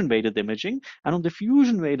diffusion-weighted imaging. And on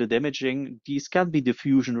diffusion-weighted imaging, these can be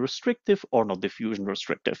diffusion restrictive or not diffusion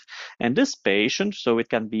restrictive. In this patient, so it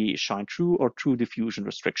can be shine through or true diffusion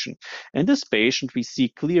restriction. In this patient, we see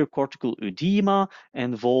clear cortical edema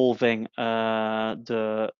involving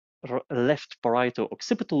the left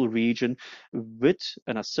parieto-occipital region with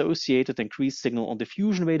an associated increased signal on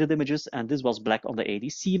diffusion-weighted images, and this was black on the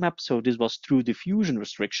ADC map, so this was true diffusion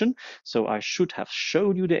restriction. So I should have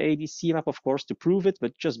shown you the ADC map, of course, to prove it,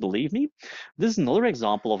 but just believe me. This is another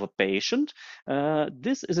example of a patient.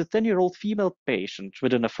 This is a 10-year-old female patient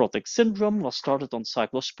with a nephrotic syndrome, was started on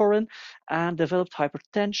cyclosporin and developed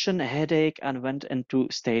hypertension, headache, and went into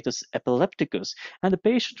status epilepticus. And the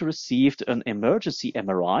patient received an emergency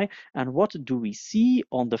MRI. And what do we see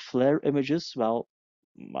on the FLAIR images? Well,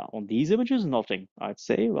 on these images, nothing, I'd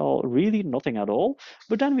say. Well, really nothing at all.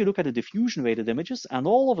 But then we look at the diffusion-weighted images, and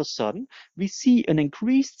all of a sudden, we see an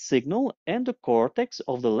increased signal in the cortex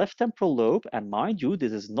of the left temporal lobe. And mind you,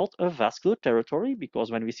 this is not a vascular territory,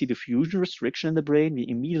 because when we see diffusion restriction in the brain, we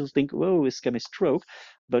immediately think, whoa, ischemic stroke.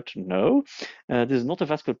 But no, this is not a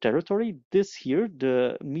vascular territory. This here,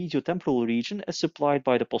 the mediotemporal region, is supplied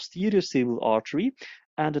by the posterior cerebral artery,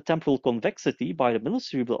 and the temporal convexity by the middle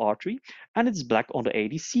cerebral artery, and it's black on the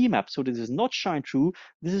ADC map. So this is not shine through,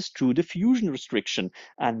 this is true diffusion restriction.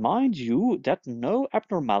 And mind you that no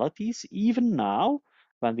abnormalities, even now,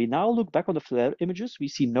 when we now look back on the FLAIR images, we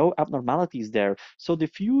see no abnormalities there. So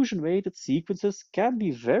diffusion-weighted sequences can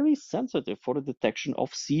be very sensitive for the detection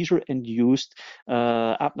of seizure-induced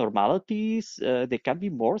abnormalities. They can be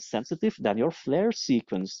more sensitive than your FLAIR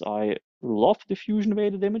sequence. I love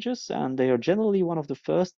diffusion-weighted images, and they are generally one of the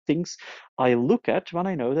first things I look at when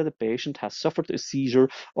I know that a patient has suffered a seizure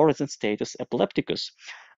or is in status epilepticus.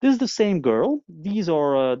 This is the same girl. These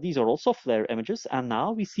are also FLAIR images, and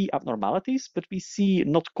now we see abnormalities, but we see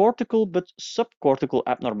not cortical but subcortical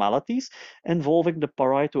abnormalities involving the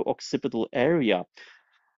parieto-occipital area.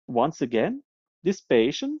 Once again, this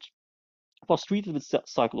patient was treated with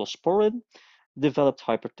cyclosporin, developed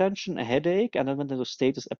hypertension, a headache, and then went into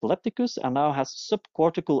status epilepticus, and now has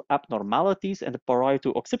subcortical abnormalities in the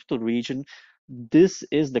parieto-occipital region. This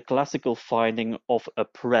is the classical finding of a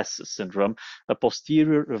PRES syndrome, a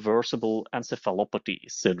posterior reversible encephalopathy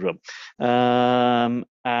syndrome.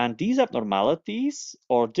 And these abnormalities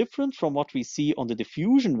are different from what we see on the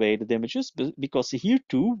diffusion-weighted images, because here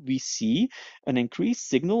too we see an increased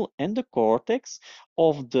signal in the cortex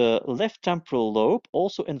of the left temporal lobe,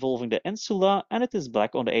 also involving the insula, and it is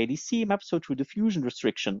black on the ADC map, so through diffusion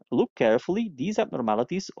restriction. Look carefully, these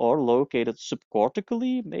abnormalities are located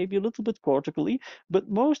subcortically, maybe a little bit cortically, but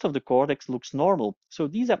most of the cortex looks normal. So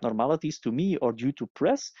these abnormalities to me are due to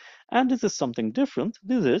PRES, and this is something different.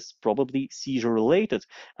 This is probably seizure-related.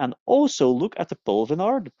 And also look at the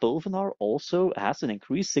pulvinar. The pulvinar also has an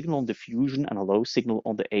increased signal on diffusion and a low signal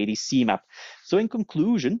on the ADC map. So in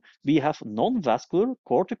conclusion, we have non-vascular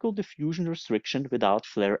cortical diffusion restriction without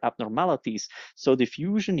FLAIR abnormalities. So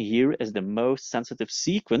diffusion here is the most sensitive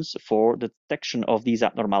sequence for the detection of these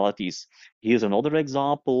abnormalities. Here's another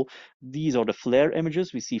example. These are the FLAIR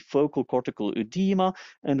images. We see focal cortical edema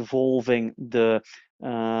involving the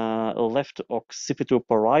left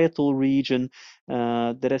occipitoparietal region.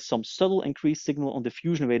 There is some subtle increased signal on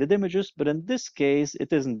diffusion-weighted images, but in this case,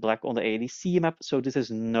 it isn't black on the ADC map, so this is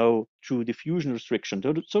no true diffusion restriction.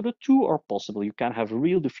 So the two are possible. You can have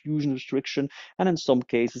real diffusion restriction, and in some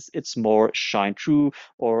cases, it's more shine-through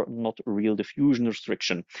or not real diffusion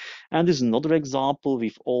restriction. And this is another example.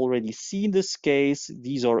 We've already seen this case.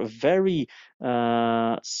 These are very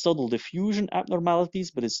subtle diffusion abnormalities,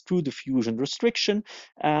 but it's true diffusion restriction.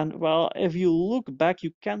 And well, if you look back,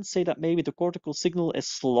 you can say that maybe the cortical signal is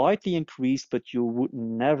slightly increased, but you would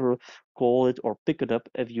never call it or pick it up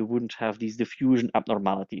if you wouldn't have these diffusion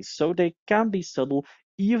abnormalities. So they can be subtle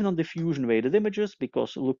even on diffusion-weighted images,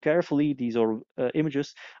 because look carefully, these are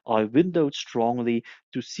images I windowed strongly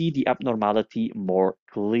to see the abnormality more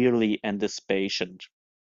clearly in this patient.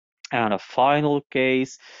 And a final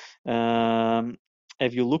case,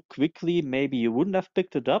 if you look quickly, maybe you wouldn't have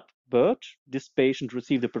picked it up, but this patient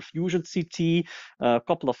received a perfusion-CT a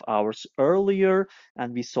couple of hours earlier,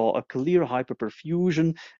 and we saw a clear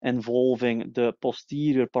hyperperfusion involving the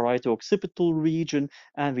posterior parieto-occipital region,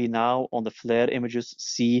 and we now on the FLAIR images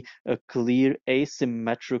see a clear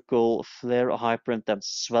asymmetrical FLAIR hyperintense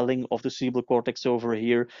swelling of the cerebral cortex over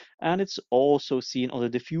here, and it's also seen on the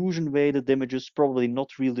diffusion-weighted images, probably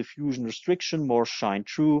not real diffusion restriction, more shine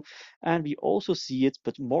through, and we also see it,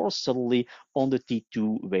 but more subtly, on the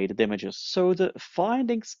T2-weighted images. So the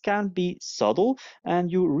findings can be subtle,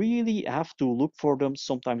 and you really have to look for them,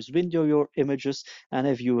 sometimes window your images, and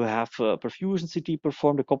if you have perfusion-CT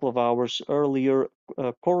performed a couple of hours earlier,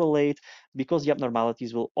 correlate, because the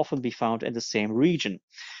abnormalities will often be found in the same region.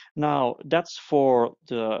 Now, that's for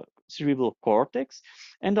the cerebral cortex.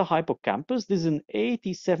 And the hippocampus, this is an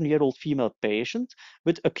 87-year-old female patient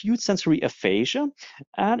with acute sensory aphasia,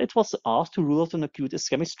 and it was asked to rule out an acute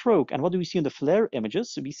ischemic stroke. And what do we see in the FLAIR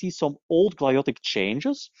images? We see some old gliotic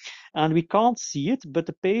changes, and we can't see it, but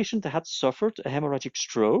the patient had suffered a hemorrhagic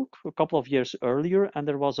stroke a couple of years earlier, and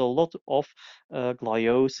there was a lot of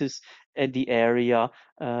gliosis at the area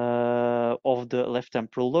of the left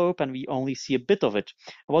temporal lobe, and we only see a bit of it.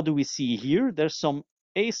 What do we see here? There's some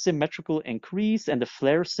asymmetrical increase in the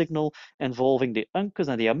FLAIR signal involving the uncus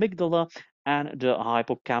and the amygdala and the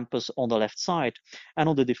hippocampus on the left side. And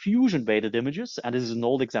on the diffusion-weighted images, and this is an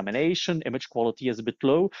old examination, image quality is a bit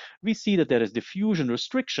low, we see that there is diffusion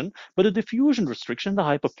restriction, but the diffusion restriction in the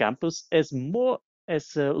hippocampus is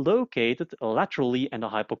located laterally in the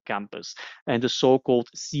hippocampus and the so-called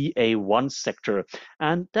CA1 sector.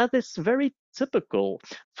 And that is very typical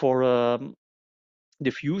for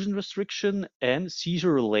diffusion restriction and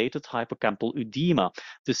seizure-related hippocampal edema.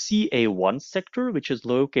 The CA1 sector, which is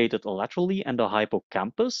located laterally in the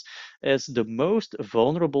hippocampus, is the most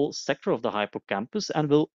vulnerable sector of the hippocampus and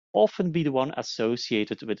will often be the one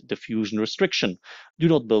associated with diffusion restriction. Do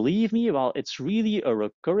not believe me? Well, it's really a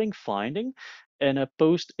recurring finding in a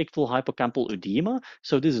post-ictal hippocampal edema.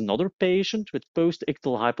 So this is another patient with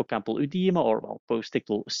post-ictal hippocampal edema, or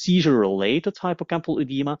post-ictal seizure-related hippocampal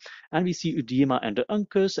edema, and we see edema in the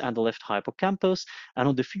uncus and the left hippocampus. And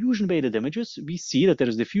on diffusion-weighted images, we see that there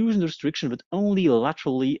is diffusion restriction, but only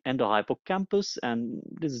laterally in the hippocampus, and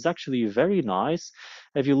this is actually very nice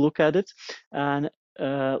if you look at it. And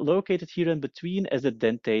located here in between is the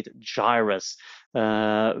dentate gyrus,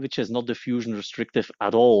 which is not diffusion restrictive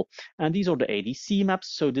at all. And these are the ADC maps,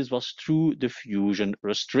 so this was true diffusion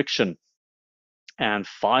restriction. And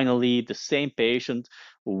finally, the same patient,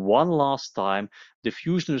 one last time,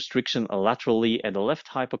 diffusion restriction laterally in the left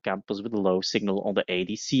hippocampus with a low signal on the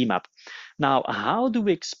ADC map. Now, how do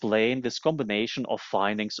we explain this combination of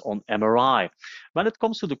findings on MRI? When it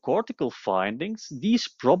comes to the cortical findings, these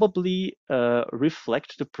probably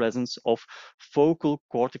reflect the presence of focal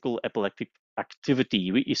cortical epileptic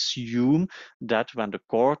activity. We assume that when the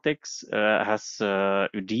cortex has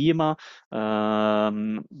edema,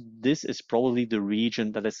 this is probably the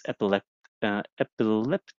region that is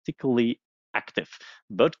epileptically active.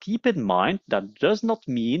 But keep in mind that does not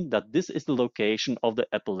mean that this is the location of the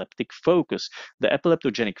epileptic focus. The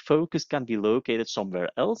epileptogenic focus can be located somewhere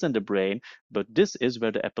else in the brain, but this is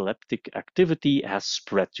where the epileptic activity has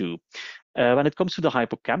spread to. When it comes to the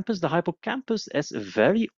hippocampus is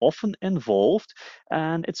very often involved,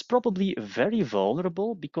 and it's probably very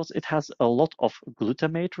vulnerable because it has a lot of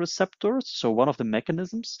glutamate receptors. So one of the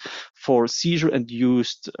mechanisms for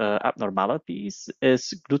seizure-induced abnormalities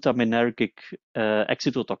is glutaminergic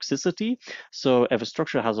excitotoxicity. So if a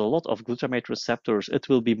structure has a lot of glutamate receptors, it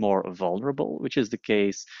will be more vulnerable, which is the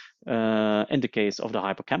case in the case of the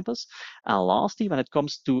hippocampus. And lastly, when it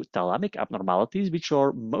comes to thalamic abnormalities, which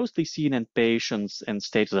are mostly seen in patients in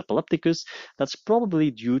status epilepticus, that's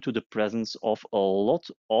probably due to the presence of a lot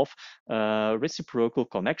of reciprocal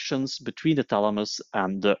connections between the thalamus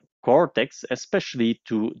and the cortex, especially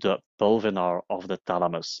to the pulvinar of the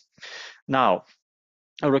thalamus. Now,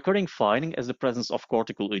 a recurring finding is the presence of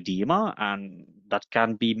cortical edema, and that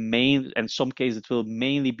can be in some cases it will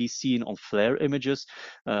mainly be seen on FLAIR images,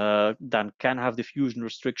 then can have diffusion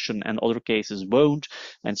restriction, and other cases won't.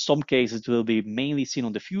 In some cases it will be mainly seen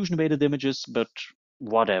on diffusion-weighted images, but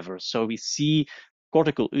whatever. So we see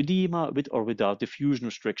cortical edema with or without diffusion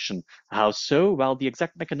restriction. How so? Well, the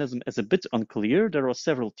exact mechanism is a bit unclear. There are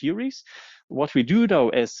several theories. What we do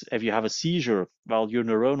know is if you have a seizure, well, your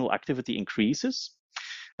neuronal activity increases,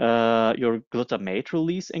 your glutamate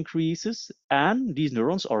release increases, and these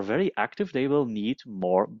neurons are very active. They will need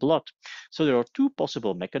more blood. So there are two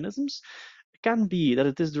possible mechanisms. can be that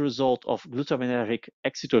it is the result of glutamatergic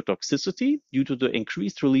excitotoxicity due to the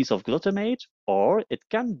increased release of glutamate, or it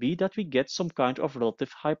can be that we get some kind of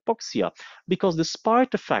relative hypoxia, because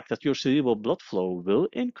despite the fact that your cerebral blood flow will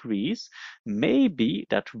increase, maybe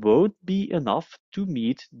that won't be enough to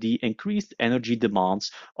meet the increased energy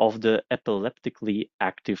demands of the epileptically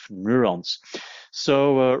active neurons.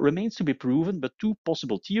 So remains to be proven, but two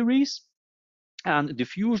possible theories. And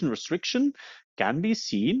diffusion restriction can be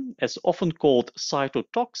seen as often called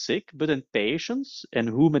cytotoxic, but in patients in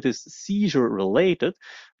whom it is seizure-related,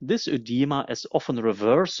 this edema is often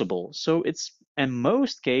reversible. So it's in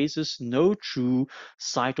most cases no true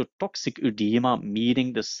cytotoxic edema,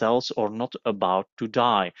 meaning the cells are not about to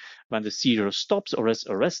die. When the seizure stops or is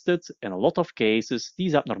arrested, in a lot of cases,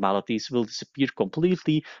 these abnormalities will disappear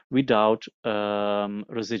completely without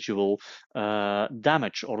residual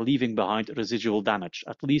damage or leaving behind residual damage,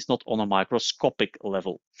 at least not on a microscopic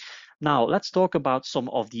level. Now, let's talk about some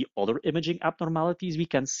of the other imaging abnormalities we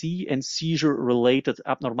can see in seizure-related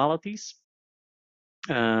abnormalities.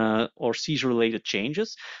 Or seizure-related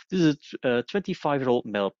changes. This is a 25-year-old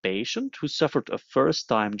male patient who suffered a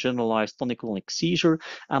first-time generalized tonic-clonic seizure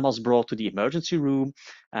and was brought to the emergency room.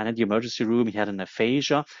 And in the emergency room, he had an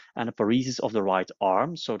aphasia and a paresis of the right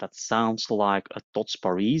arm. So that sounds like a TOTS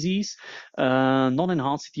paresis.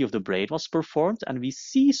 Non-enhanced CT of the brain was performed, and we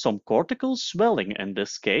see some cortical swelling in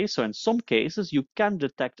this case. So in some cases, you can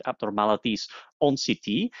detect abnormalities on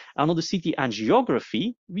CT, and on the CT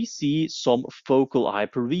angiography, we see some focal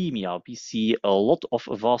hyperemia. We see a lot of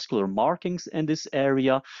vascular markings in this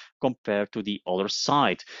area compared to the other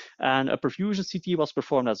side. And a perfusion-CT was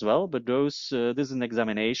performed as well, but this is an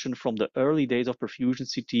examination from the early days of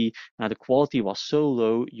perfusion-CT, and the quality was so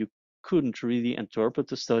low, you couldn't really interpret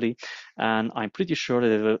the study. And I'm pretty sure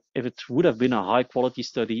that if it would have been a high quality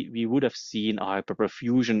study, we would have seen a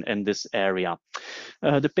hyperperfusion in this area.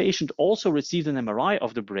 The patient also received an MRI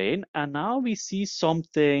of the brain, and now we see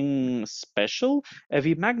something special. If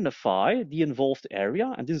we magnify the involved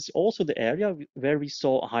area, and this is also the area where we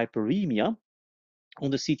saw hyperemia, on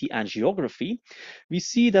the CT angiography, we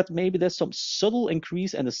see that maybe there's some subtle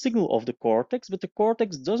increase in the signal of the cortex, but the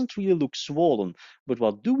cortex doesn't really look swollen. But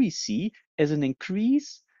what do we see is an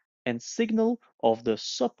increase and signal of the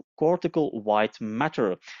subcortical white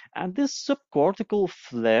matter. And this subcortical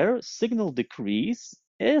flare signal decrease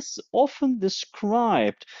is often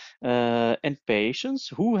described in patients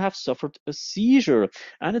who have suffered a seizure.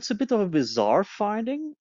 And it's a bit of a bizarre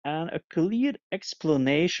finding, and a clear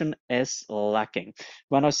explanation is lacking.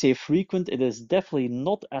 When I say frequent, it is definitely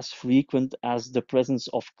not as frequent as the presence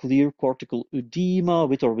of clear cortical edema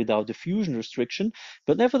with or without diffusion restriction,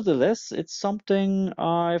 but nevertheless, it's something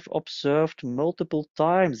I've observed multiple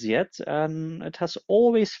times yet, and it has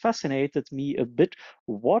always fascinated me a bit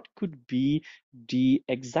what could be the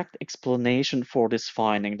exact explanation for this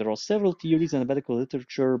finding. There are several theories in the medical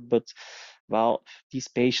literature, but well, these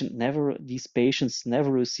patients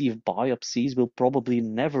never receive biopsies, will probably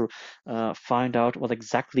never find out what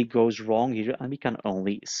exactly goes wrong here, and we can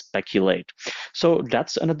only speculate. So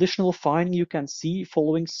that's an additional finding you can see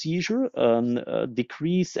following seizure, a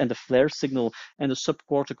decrease in the flare signal and the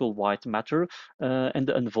subcortical white matter in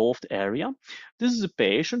the involved area. This is a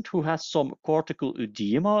patient who has some cortical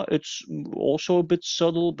edema. It's also a bit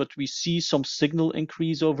subtle, but we see some signal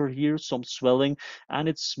increase over here, some swelling, and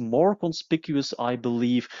it's more conspicuous, I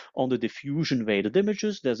believe, on the diffusion-weighted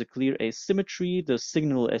images. There's a clear asymmetry. The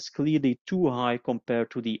signal is clearly too high compared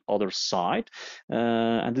to the other side,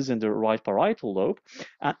 and this is in the right parietal lobe.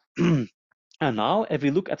 And now, if we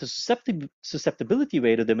look at the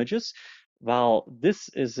susceptibility-weighted images, well, this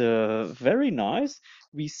is very nice.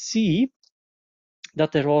 We see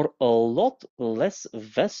that there are a lot less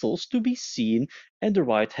vessels to be seen in the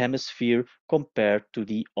right hemisphere compared to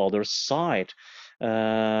the other side.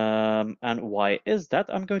 And why is that?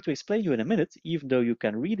 I'm going to explain you in a minute, even though you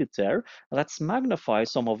can read it there. Let's magnify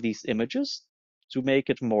some of these images to make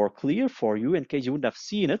it more clear for you in case you wouldn't have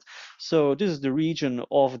seen it. So this is the region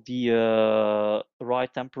of the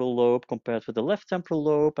right temporal lobe compared with the left temporal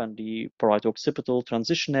lobe and the parieto-occipital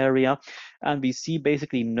transition area. And we see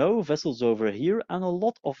basically no vessels over here and a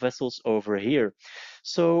lot of vessels over here.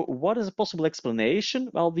 So what is a possible explanation?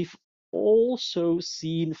 Well, we've also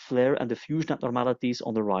seen flare and diffusion abnormalities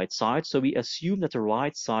on the right side, so we assume that the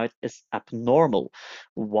right side is abnormal.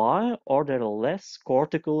 Why are there less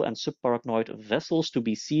cortical and subarachnoid vessels to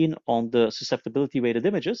be seen on the susceptibility-weighted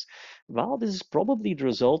images? Well, this is probably the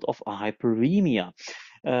result of a hyperemia.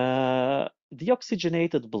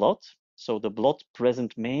 Deoxygenated blood, so the blood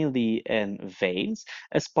present mainly in veins,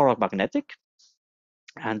 is paramagnetic.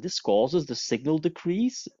 And this causes the signal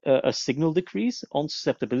decrease, a signal decrease on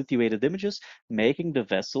susceptibility weighted images, making the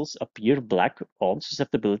vessels appear black on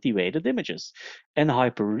susceptibility weighted images. In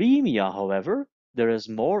hyperemia, however, there is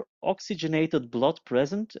more oxygenated blood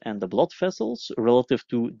present in the blood vessels relative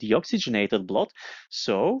to deoxygenated blood,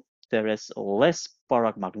 so there is less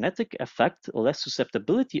paramagnetic effect, less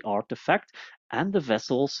susceptibility artifact, and the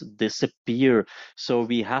vessels disappear. So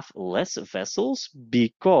we have less vessels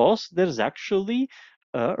because there's actually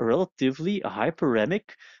a relatively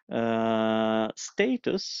hyperemic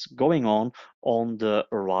status going on the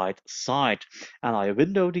right side. And I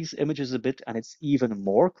window these images a bit, and it's even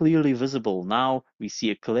more clearly visible. Now we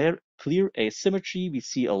see a clear asymmetry. We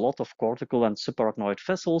see a lot of cortical and subarachnoid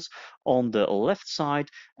vessels on the left side,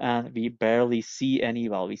 and we barely see any.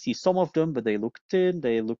 Well, we see some of them, but they look thin,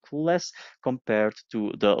 they look less compared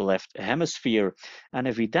to the left hemisphere. And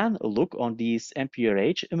if we then look on these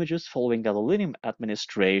MPRH images following gadolinium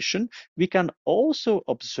administration, we can also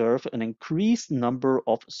observe an increased number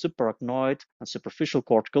of subarachnoid and superficial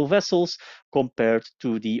cortical vessels compared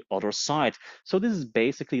to the other side. So this is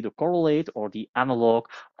basically the correlate or the analog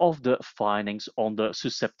of the findings on the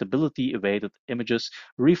susceptibility weighted images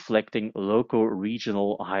reflecting local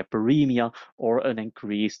regional hyperemia or an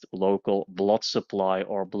increased local blood supply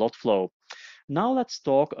or blood flow. Now let's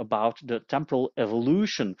talk about the temporal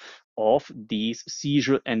evolution of these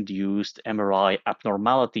seizure-induced MRI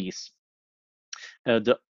abnormalities.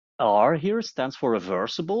 The R here stands for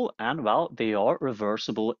reversible, and well, they are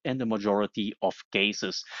reversible in the majority of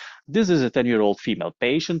cases. This is a 10-year-old female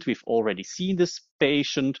patient. We've already seen this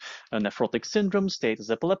patient, a nephrotic syndrome,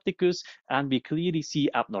 status epilepticus, and we clearly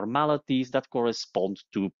see abnormalities that correspond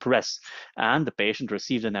to PRES. And the patient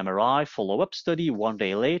received an MRI follow-up study 1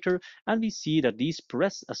 day later, and we see that these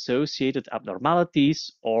PRES-associated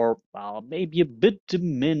abnormalities are maybe a bit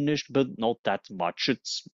diminished, but not that much.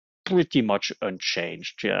 It's pretty much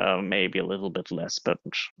unchanged, maybe a little bit less, but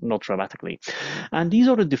not dramatically. And these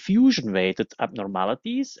are the diffusion-weighted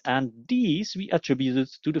abnormalities, and these we attributed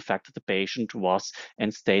to the fact that the patient was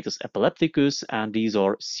in status epilepticus, and these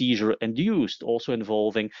are seizure-induced, also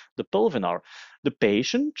involving the pulvinar. The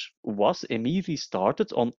patient was immediately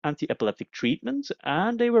started on anti-epileptic treatment,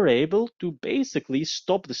 and they were able to basically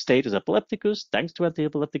stop the status epilepticus thanks to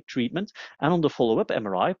anti-epileptic treatment. And on the follow-up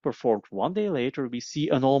MRI performed 1 day later, we see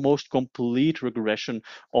an almost complete regression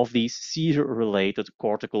of these seizure-related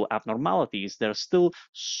cortical abnormalities. There's still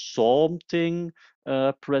something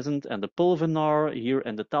present and the pulvinar here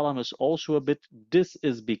and the thalamus also a bit. This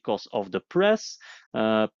is because of the PRES.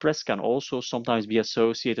 PRES can also sometimes be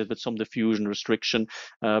associated with some diffusion restriction.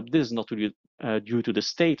 This is not due to the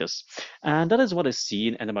status. And that is what is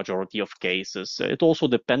seen in the majority of cases. It also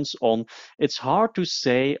depends on, it's hard to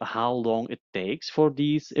say how long it takes for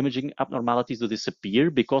these imaging abnormalities to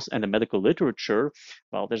disappear, because in the medical literature,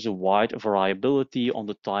 well, there's a wide variability on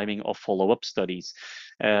the timing of follow-up studies.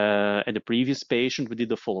 In the previous patient, we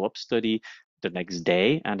did a follow-up study the next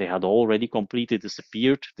day, and they had already completely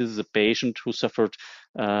disappeared. This is a patient who suffered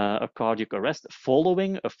a cardiac arrest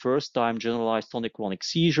following a first-time generalized tonic-clonic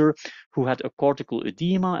seizure, who had a cortical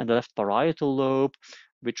edema in the left parietal lobe,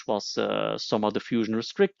 which was somewhat diffusion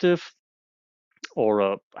restrictive,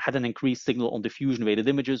 or had an increased signal on diffusion-weighted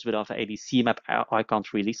images without ADC map, I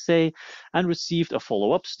can't really say, and received a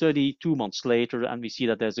follow-up study 2 months later, and we see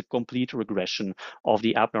that there's a complete regression of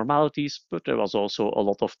the abnormalities, but there was also a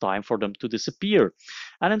lot of time for them to disappear.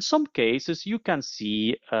 And in some cases, you can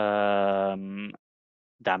see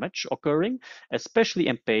damage occurring, especially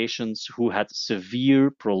in patients who had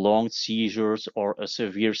severe prolonged seizures or a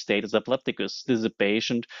severe status epilepticus. This is a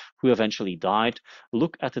patient who eventually died.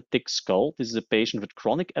 Look at the thick skull. This is a patient with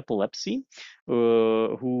chronic epilepsy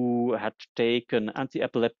who had taken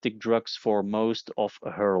anti-epileptic drugs for most of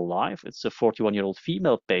her life. It's a 41-year-old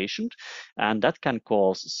female patient, and that can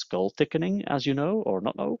cause skull thickening, as you know or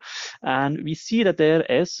not know. And we see that there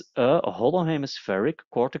is a hollow hemispheric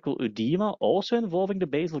cortical edema also involving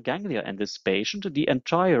the basal ganglia in this patient. The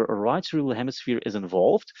entire right cerebral hemisphere is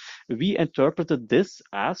involved. We interpreted this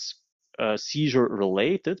as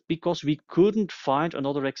seizure-related because we couldn't find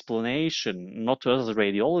another explanation, not as a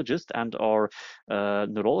radiologist, and our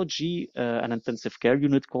neurology and intensive care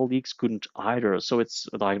unit colleagues couldn't either. So it's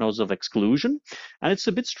a diagnosis of exclusion, and it's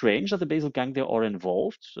a bit strange that the basal ganglia are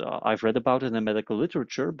involved. I've read about it in the medical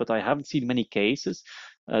literature, but I haven't seen many cases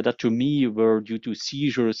that to me were due to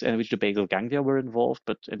seizures in which the basal ganglia were involved,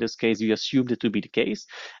 but in this case we assumed it to be the case.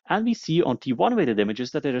 And we see on T1 weighted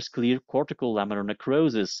images that there is clear cortical laminar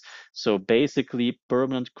necrosis, so basically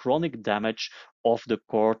permanent chronic damage of the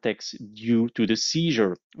cortex due to the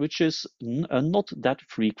seizure, which is not that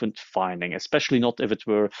frequent finding, especially not if it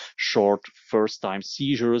were short first-time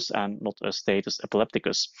seizures and not a status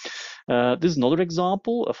epilepticus. This is another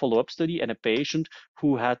example, a follow-up study in a patient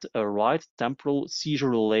who had a right temporal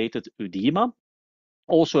seizure-related edema,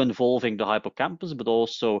 also involving the hippocampus, but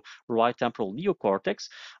also right temporal neocortex.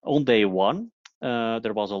 On day 1,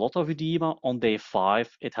 there was a lot of edema. On day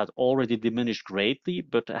 5, it had already diminished greatly,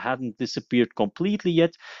 but hadn't disappeared completely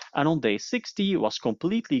yet. And on day 60, it was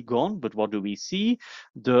completely gone. But what do we see?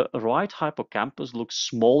 The right hippocampus looks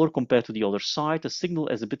smaller compared to the other side. The signal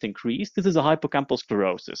is a bit increased. This is a hippocampal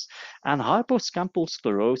sclerosis. And hippocampal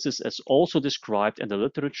sclerosis is also described in the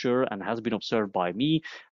literature and has been observed by me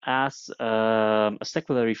as a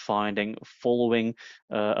secondary finding following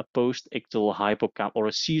a postictal hippocampal or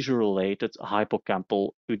a seizure-related hippocampal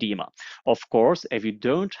edema. Of course, if you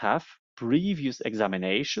don't have previous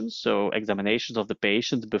examinations, so examinations of the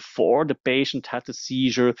patient before the patient had the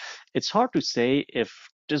seizure, it's hard to say if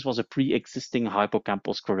this was a pre-existing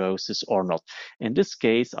hippocampal sclerosis or not. In this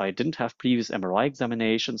case, I didn't have previous MRI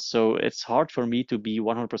examinations, so it's hard for me to be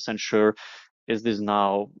 100% sure. Is this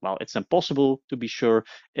now, well, it's impossible to be sure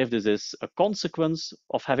if this is a consequence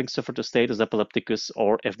of having suffered a status epilepticus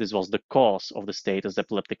or if this was the cause of the status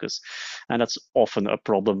epilepticus. And that's often a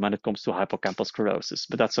problem when it comes to hippocampal sclerosis,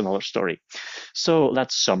 but that's another story. So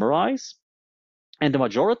let's summarize. In the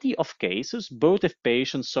majority of cases, both if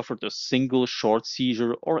patients suffered a single short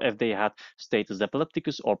seizure or if they had status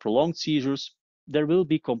epilepticus or prolonged seizures, there will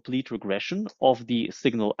be complete regression of the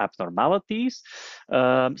signal abnormalities.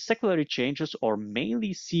 Secondary changes are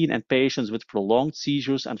mainly seen in patients with prolonged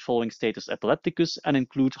seizures and following status epilepticus and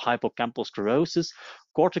include hippocampal sclerosis,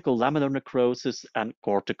 cortical laminar necrosis, and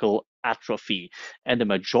cortical atrophy. In the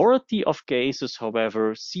majority of cases,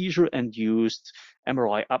 however, seizure-induced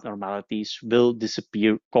MRI abnormalities will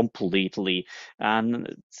disappear completely. And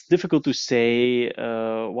it's difficult to say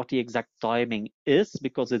what the exact timing is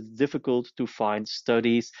because it's difficult to find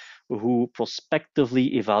studies who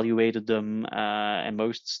prospectively evaluated them, and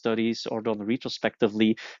most studies are done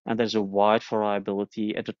retrospectively, and there's a wide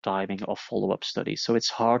variability at the timing of follow-up studies. So it's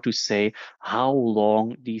hard to say how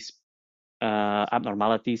long these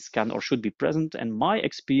abnormalities can or should be present. In my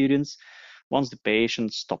experience, once the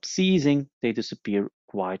patient stops seizing, they disappear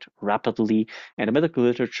quite rapidly. In the medical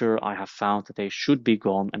literature, I have found that they should be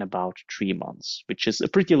gone in about 3 months, which is a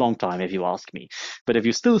pretty long time if you ask me. But if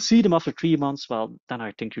you still see them after 3 months, well, then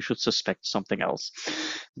I think you should suspect something else.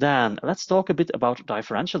 Then let's talk a bit about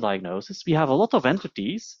differential diagnosis. We have a lot of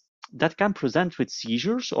entities that can present with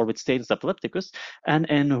seizures or with status epilepticus, and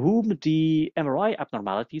in whom the MRI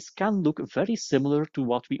abnormalities can look very similar to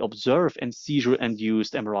what we observe in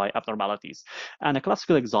seizure-induced MRI abnormalities. And a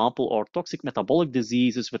classical example are toxic metabolic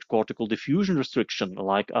diseases with cortical diffusion restriction,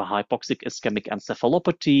 like a hypoxic ischemic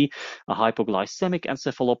encephalopathy, a hypoglycemic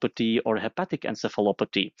encephalopathy, or hepatic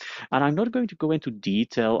encephalopathy. And I'm not going to go into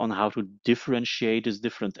detail on how to differentiate these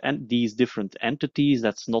different entities.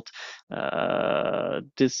 That's not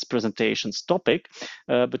this presentation's topic,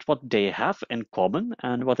 but what they have in common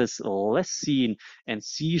and what is less seen in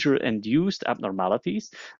seizure-induced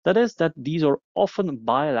abnormalities, that is that these are often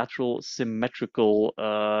bilateral symmetrical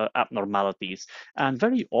abnormalities. And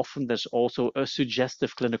very often there's also a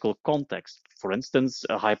suggestive clinical context. For instance,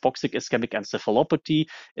 a hypoxic ischemic encephalopathy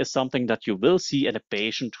is something that you will see in a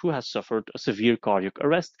patient who has suffered a severe cardiac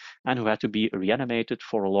arrest and who had to be reanimated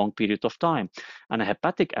for a long period of time. And a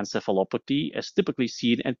hepatic encephalopathy is typically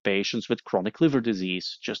seen in patients with chronic liver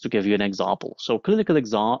disease, just to give you an example. So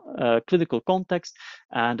clinical context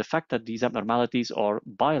and the fact that these abnormalities are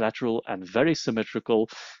bilateral and very symmetrical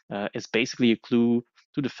is basically a clue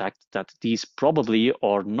to the fact that these probably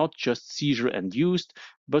are not just seizure-induced,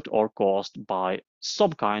 but are caused by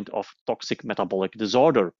some kind of toxic metabolic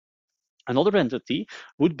disorder. Another entity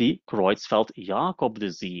would be Creutzfeldt-Jakob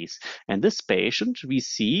disease. In this patient, we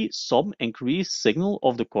see some increased signal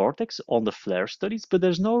of the cortex on the FLAIR studies, but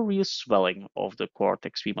there's no real swelling of the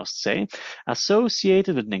cortex, we must say,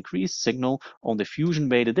 associated with an increased signal on the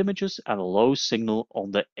fusion-weighted images and a low signal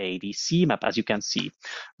on the ADC map, as you can see.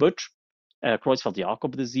 But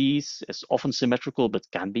Creutzfeldt-Jakob disease is often symmetrical but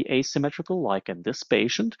can be asymmetrical, like in this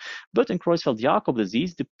patient. But in Creutzfeldt-Jakob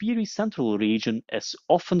disease, the pericentral region is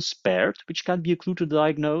often spared, which can be a clue to the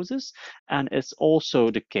diagnosis, and it's also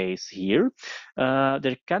the case here.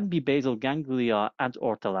 There can be basal ganglia and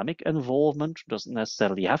or thalamic involvement, doesn't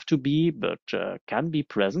necessarily have to be, but can be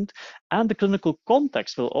present. And the clinical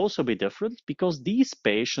context will also be different because these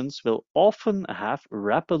patients will often have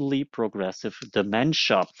rapidly progressive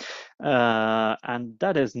dementia. and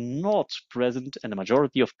that is not present in the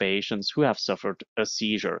majority of patients who have suffered a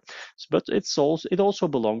seizure. But it also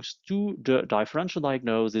belongs to the differential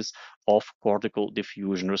diagnosis of cortical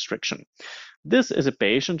diffusion restriction. This is a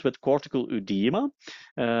patient with cortical edema.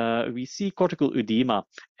 We see cortical edema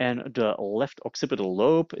in the left occipital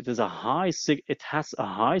lobe. It has a high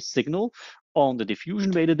signal on the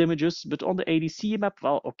diffusion-weighted images, but on the ADC map,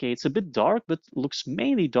 well, okay, it's a bit dark, but looks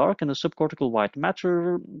mainly dark in the subcortical white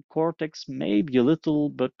matter cortex, maybe a little,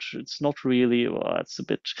 but it's not really, well, it's a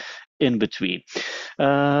bit in between.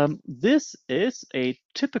 This is a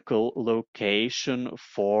typical location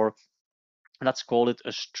for, let's call it,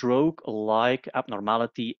 a stroke-like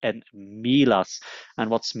abnormality in MELAS.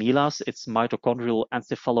 And what's MELAS? It's mitochondrial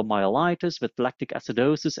encephalomyelitis with lactic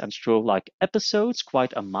acidosis and stroke-like episodes,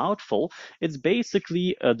 quite a mouthful. It's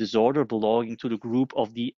basically a disorder belonging to the group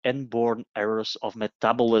of the inborn errors of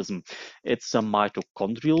metabolism. It's a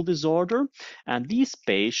mitochondrial disorder, and these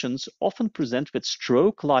patients often present with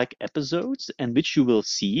stroke-like episodes in which you will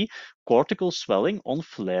see cortical swelling on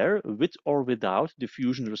flare with or without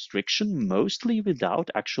diffusion restriction, mostly without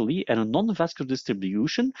actually, and a non-vascular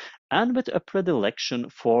distribution, and with a predilection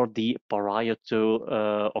for the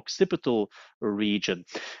parieto-occipital region.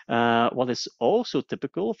 What is also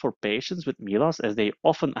typical for patients with MELAS is they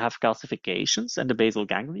often have calcifications in the basal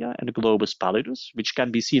ganglia and the globus pallidus, which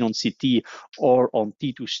can be seen on CT or on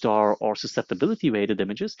T2 star or susceptibility weighted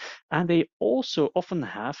images. And they also often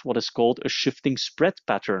have what is called a shifting spread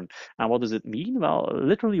pattern. And what does it mean? Well,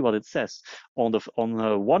 literally what it says. On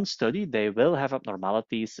one study, they will have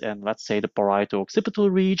abnormalities in, let's say, the parieto-occipital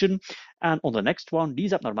region. And on the next one,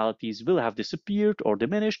 these abnormalities will have disappeared or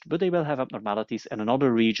diminished, but they will have abnormalities in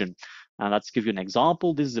another region. And let's give you an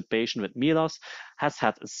example. This is a patient with MELAS, has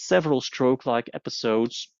had several stroke-like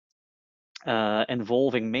episodes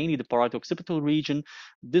involving mainly the parieto-occipital region.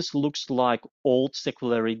 This looks like old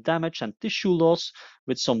sequelary damage and tissue loss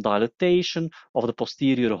with some dilatation of the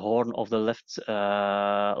posterior horn of the left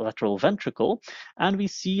lateral ventricle. And we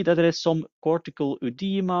see that there is some cortical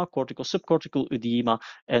edema, cortical subcortical edema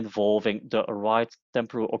involving the right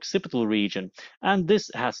temporo-occipital region. And this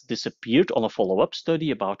has disappeared on a follow-up study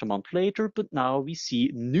about a month later, but now we see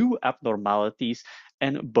new abnormalities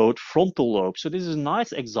in both frontal lobes. So this is a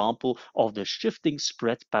nice example of the shifting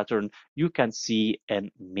spread pattern you can see in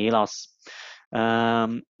MELAS.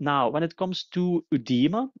 Now, when it comes to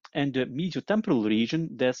edema and the mediotemporal region,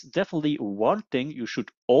 there's definitely one thing you should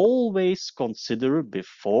always consider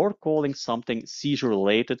before calling something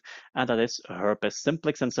seizure-related, and that is herpes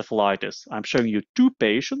simplex encephalitis. I'm showing you two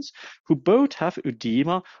patients who both have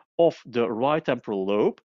edema of the right temporal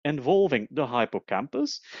lobe involving the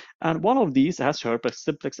hippocampus, and one of these has herpes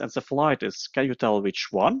simplex encephalitis. Can you tell which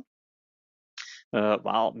one?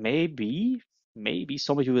 Well, maybe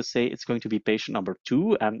some of you will say it's going to be patient number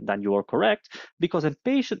 2, and then you are correct, because in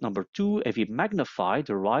patient number 2, if we magnify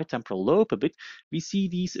the right temporal lobe a bit, we see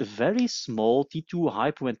these very small T2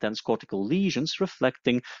 hypointense cortical lesions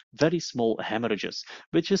reflecting very small hemorrhages,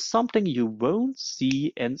 which is something you won't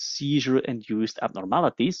see in seizure-induced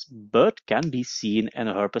abnormalities, but can be seen in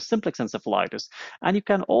herpes simplex encephalitis. And you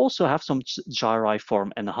can also have some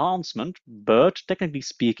gyriform enhancement, but technically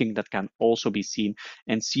speaking, that can also be seen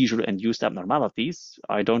in seizure-induced abnormalities.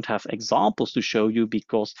 I don't have examples to show you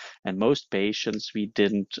because in most patients we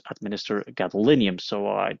didn't administer gadolinium, so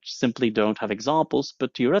I simply don't have examples,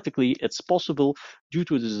 but theoretically it's possible due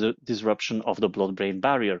to the disruption of the blood-brain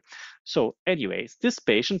barrier. So anyways, this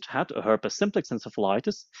patient had a herpes simplex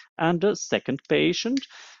encephalitis, and the second patient,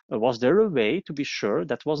 was there a way to be sure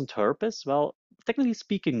that wasn't herpes? Well, technically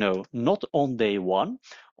speaking, no, not on day 1.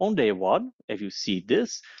 On day 1, if you see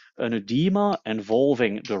this, an edema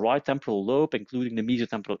involving the right temporal lobe, including the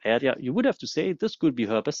mediotemporal area, you would have to say this could be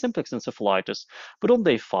herpes simplex encephalitis. But on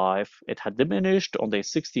day 5, it had diminished. On day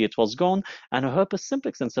 60, it was gone. And a herpes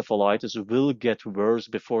simplex encephalitis will get worse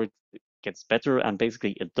before it gets better, and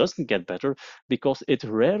basically it doesn't get better because it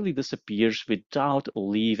rarely disappears without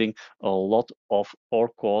leaving a lot of or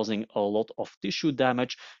causing a lot of tissue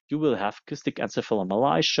damage. You will have cystic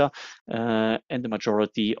encephalomalacia in the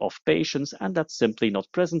majority of patients, and that's simply not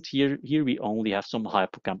present here. Here we only have some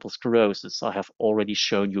hippocampal sclerosis. I have already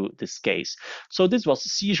shown you this case. So this was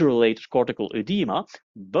seizure-related cortical edema,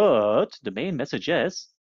 but the main message is,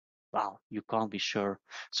 well, you can't be sure.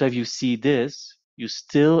 So if you see this, you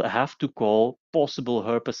still have to call possible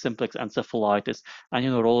herpes simplex encephalitis, and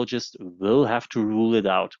your neurologist will have to rule it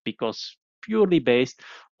out because purely based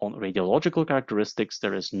on radiological characteristics,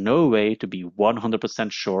 there is no way to be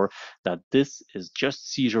 100% sure that this is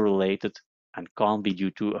just seizure-related and can't be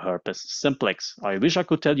due to herpes simplex. I wish I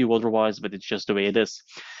could tell you otherwise, but it's just the way it is.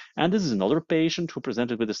 And this is another patient who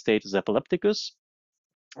presented with a status epilepticus.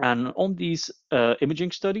 And on these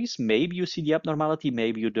imaging studies, maybe you see the abnormality,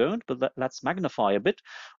 maybe you don't, but let's magnify a bit.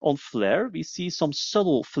 On FLAIR, we see some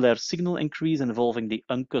subtle FLAIR signal increase involving the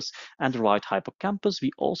uncus and the right hippocampus.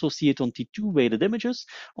 We also see it on T2-weighted images.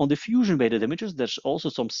 On diffusion-weighted images, there's also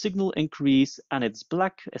some signal increase, and it's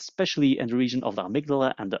black, especially in the region of the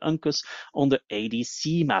amygdala and the uncus on the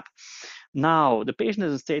ADC map. Now, the patient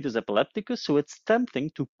is in status epilepticus, so it's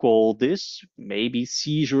tempting to call this maybe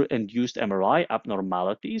seizure-induced MRI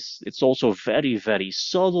abnormalities. It's also very, very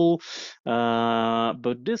subtle,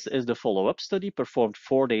 but this is the follow-up study performed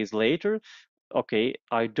 4 days later. Okay,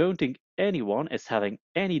 I don't think anyone is having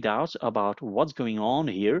any doubts about what's going on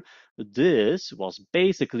here. This was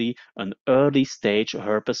basically an early stage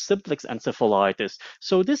herpes simplex encephalitis.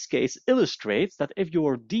 So this case illustrates that if you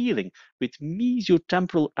are dealing with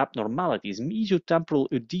mesiotemporal abnormalities, mesiotemporal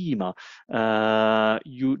edema,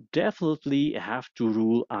 you definitely have to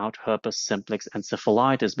rule out herpes simplex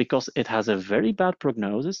encephalitis because it has a very bad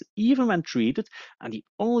prognosis, even when treated. And the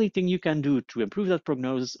only thing you can do to improve that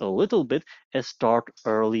prognosis a little bit is start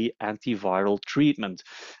early antiviral treatment.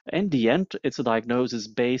 In the end, it's a diagnosis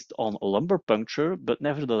based on lumbar puncture, but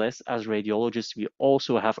nevertheless, as radiologists, we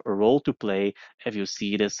also have a role to play. If you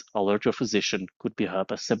see this, alert your physician. Could be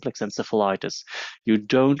herpes simplex encephalitis. You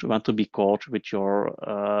don't want to be caught with your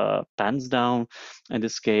pants down in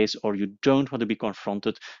this case, or you don't want to be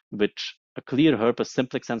confronted with a clear herpes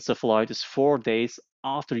simplex encephalitis 4 days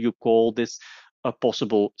after you call this a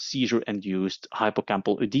possible seizure-induced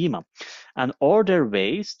hippocampal edema. And are there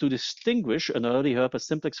ways to distinguish an early herpes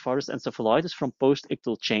simplex virus encephalitis from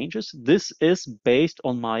postictal changes? This is based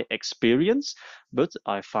on my experience, but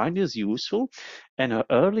I find this useful. In an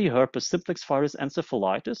early herpes simplex virus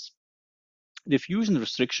encephalitis, diffusion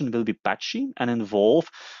restriction will be patchy and involve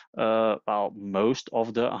most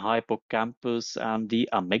of the hippocampus and the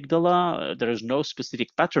amygdala. There is no specific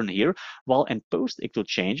pattern here, while in postictal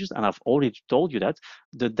changes, and I've already told you that,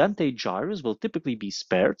 the dentate gyrus will typically be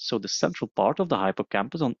spared, so the central part of the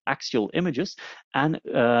hippocampus on axial images, and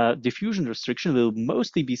diffusion restriction will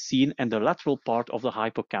mostly be seen in the lateral part of the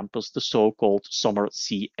hippocampus, the so-called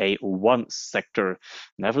SMRA1 sector.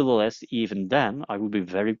 Nevertheless, even then, I would be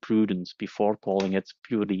very prudent before calling it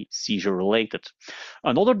purely seizure-related.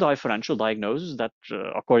 Another differential diagnosis that,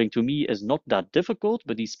 according to me, is not that difficult,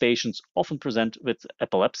 but these patients often present with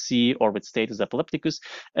epilepsy or with status epilepticus,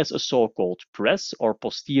 is a so-called PRES, or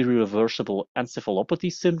posterior reversible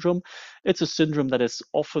encephalopathy syndrome. It's a syndrome that is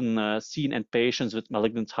often seen in patients with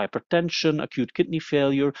malignant hypertension, acute kidney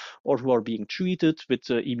failure, or who are being treated with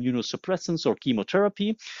immunosuppressants or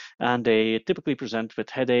chemotherapy, and they typically present with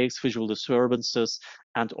headaches, visual disturbances,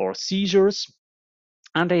 and or seizures.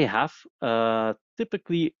 And they have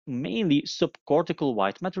typically mainly subcortical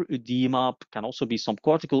white matter edema, can also be some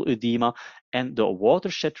cortical edema, and the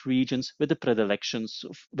watershed regions with the predilection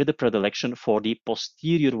for the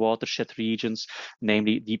posterior watershed regions,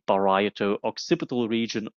 namely the parieto-occipital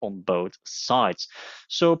region on both sides.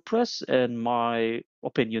 So PRES, in my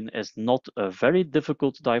opinion, is not a very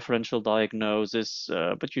difficult differential diagnosis,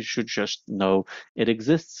 but you should just know it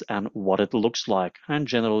exists and what it looks like. And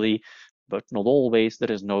generally, but not always,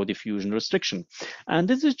 there is no diffusion restriction. And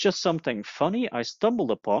this is just something funny I stumbled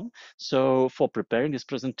upon. So for preparing this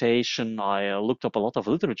presentation, I looked up a lot of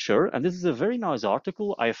literature, and this is a very nice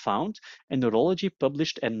article I found in Neurology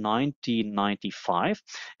published in 1995,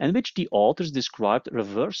 in which the authors described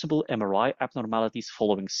reversible MRI abnormalities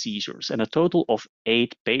following seizures in a total of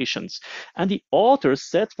 8 patients. And the authors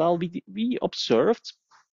said, well, we observed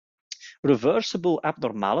reversible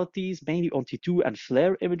abnormalities, mainly on T2 and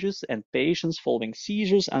FLAIR images and patients following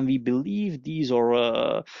seizures, and we believe these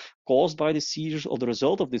are caused by the seizures or the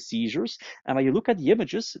result of the seizures. And when you look at the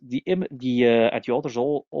images, the authors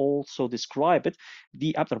also describe it,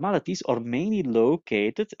 the abnormalities are mainly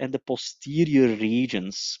located in the posterior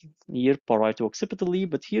regions, here parieto-occipitally,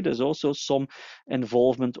 but here there's also some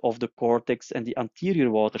involvement of the cortex and the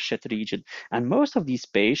anterior watershed region. And most of these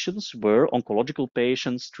patients were oncological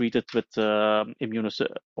patients treated with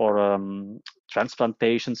transplant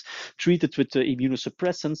patients treated with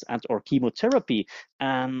immunosuppressants and or chemotherapy.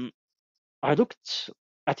 And I looked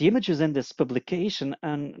at the images in this publication,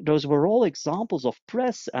 and those were all examples of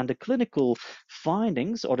PRES, and the clinical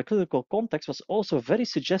findings or the clinical context was also very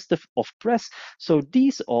suggestive of PRES. So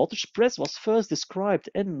these authors, PRES was first described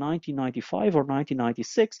in 1995 or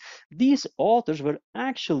 1996. These authors were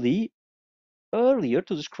actually earlier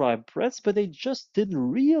to describe PRES, but they just didn't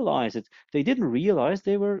realize it. They didn't realize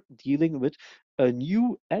they were dealing with a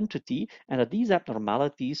new entity and that these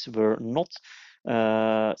abnormalities were not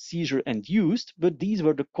seizure-induced, but these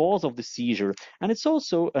were the cause of the seizure. And it's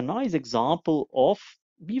also a nice example of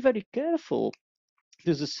be very careful.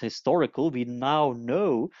 This is historical. We now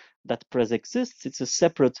know that PRES exists. It's a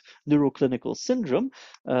separate neuroclinical syndrome.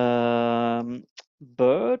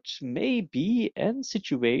 But maybe in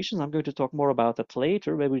situations, I'm going to talk more about that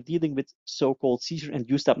later, where we're dealing with so-called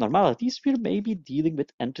seizure-induced abnormalities, we're maybe dealing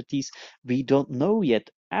with entities we don't know yet,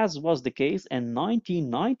 as was the case in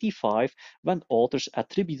 1995 when authors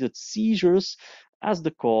attributed seizures as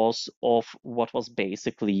the cause of what was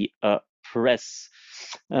basically a PRES.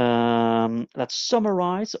 Let's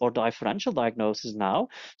summarize our differential diagnosis now.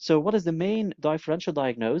 So what is the main differential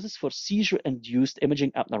diagnosis for seizure-induced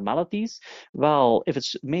imaging abnormalities? Well, if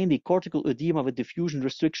it's mainly cortical edema with diffusion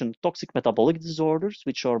restriction, toxic metabolic disorders,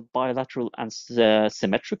 which are bilateral and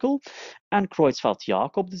symmetrical, and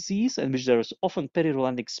Creutzfeldt-Jakob disease, in which there is often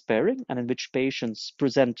perirolandic sparing, and in which patients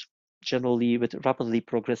present generally with rapidly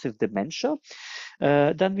progressive dementia.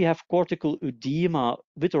 Then we have cortical edema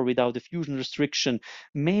with or without diffusion restriction,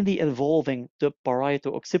 mainly involving the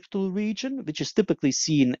parieto-occipital region, which is typically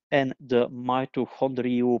seen in the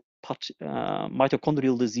mitochondrial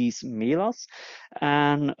disease MELAS.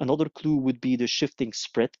 And another clue would be the shifting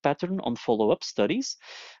spread pattern on follow-up studies.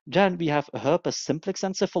 Then we have herpes simplex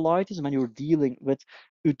encephalitis, when you're dealing with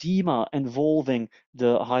edema involving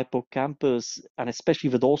the hippocampus, and especially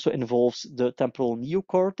if it also involves the temporal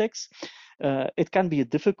neocortex. It can be a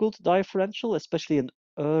difficult differential, especially in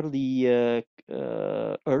early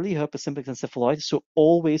herpes simplex encephalitis, so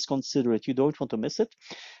always consider it. You don't want to miss it.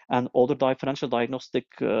 And other differential diagnostic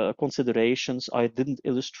considerations I didn't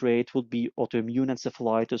illustrate would be autoimmune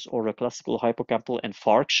encephalitis or a classical hippocampal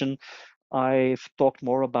infarction. I've talked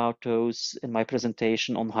more about those in my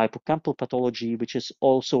presentation on hippocampal pathology, which is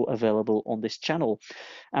also available on this channel.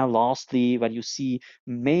 And lastly, when you see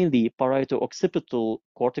mainly parieto-occipital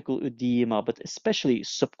cortical edema, but especially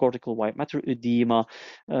subcortical white matter edema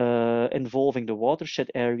involving the watershed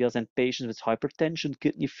areas and patients with hypertension,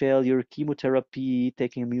 kidney failure, chemotherapy,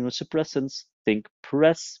 taking immunosuppressants, think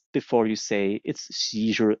PRES before you say it's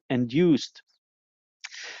seizure-induced.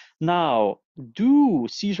 Now, do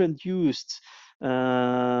seizure-induced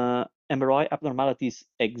MRI abnormalities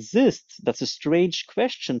exist? That's a strange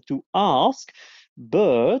question to ask,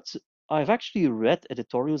 but I've actually read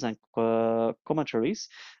editorials and commentaries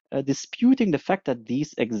disputing the fact that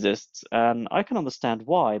these exist, and I can understand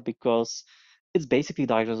why, because it's basically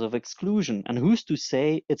diagnosis of exclusion, and who's to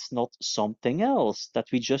say it's not something else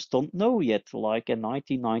that we just don't know yet, like in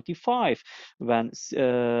 1995 when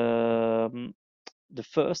the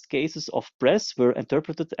first cases of PRES were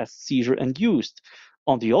interpreted as seizure-induced.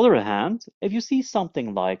 On the other hand, if you see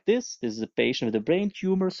something like this is a patient with a brain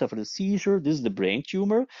tumor, suffered a seizure, this is the brain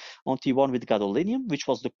tumor, on T1 with gadolinium, which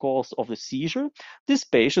was the cause of the seizure. This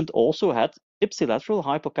patient also had ipsilateral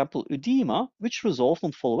hippocampal edema, which resolved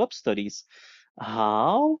on follow-up studies.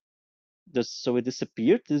 How? So it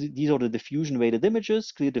disappeared. These are the diffusion-weighted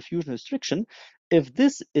images, clear diffusion restriction. If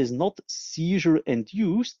this is not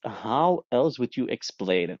seizure-induced, how else would you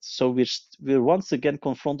explain it? So we're once again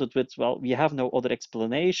confronted with, well, we have no other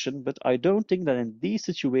explanation, but I don't think that in these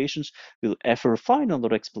situations we'll ever find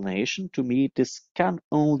another explanation. To me, this can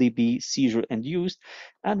only be seizure-induced,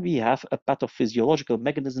 and we have a pathophysiological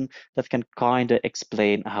mechanism that can kind of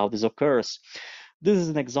explain how this occurs. This is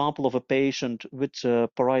an example of a patient with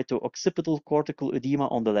parieto-occipital cortical edema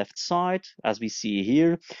on the left side, as we see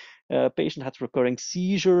here. Patient had recurring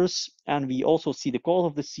seizures, and we also see the cause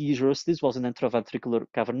of the seizures. This was an intraventricular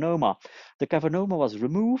cavernoma. The cavernoma was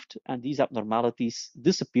removed, and these abnormalities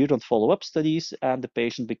disappeared on follow-up studies, and the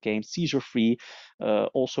patient became seizure-free,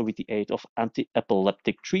 also with the aid of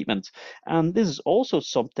anti-epileptic treatment. And this is also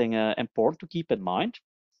something important to keep in mind.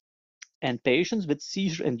 And patients with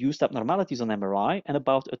seizure-induced abnormalities on MRI, and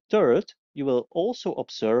about a third, you will also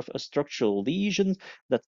observe a structural lesion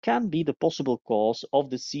that can be the possible cause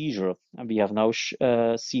of the seizure. And we have now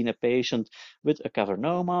seen a patient with a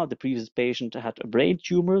cavernoma. The previous patient had a brain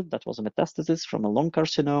tumor that was a metastasis from a lung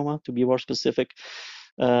carcinoma, to be more specific.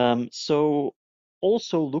 So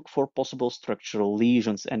also look for possible structural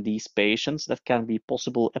lesions in these patients that can be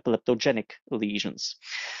possible epileptogenic lesions.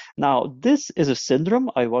 Now, this is a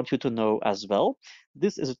syndrome I want you to know as well.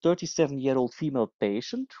 This is a 37-year-old female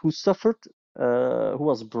patient who suffered, who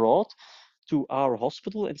was brought to our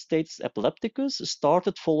hospital in status epilepticus,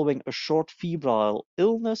 started following a short febrile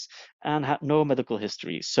illness, and had no medical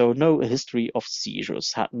history. So no history of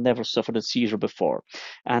seizures, had never suffered a seizure before.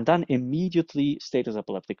 And then immediately status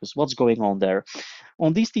epilepticus. What's going on there?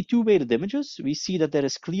 On these T2 weighted images, we see that there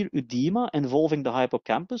is clear edema involving the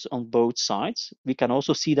hippocampus on both sides. We can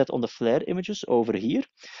also see that on the FLAIR images over here.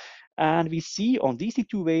 And we see on these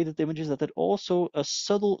T2 weighted images that there's also a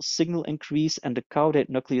subtle signal increase in the caudate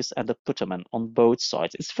nucleus and the putamen on both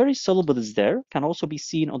sides. It's very subtle, but it's there. Can also be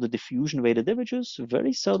seen on the diffusion weighted images,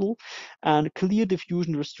 very subtle, and clear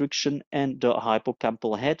diffusion restriction in the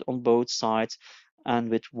hippocampal head on both sides. And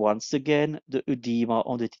with once again the edema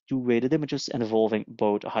on the T2 weighted images involving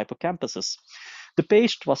both hippocampuses. The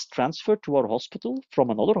patient was transferred to our hospital from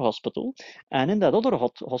another hospital, and in that other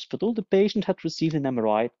hospital, the patient had received an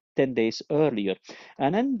MRI 10 days earlier.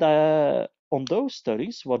 And then on those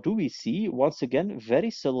studies, what do we see? Once again,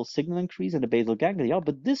 very subtle signal increase in the basal ganglia,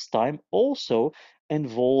 but this time also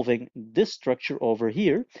involving this structure over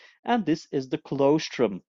here, and this is the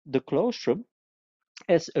claustrum. The claustrum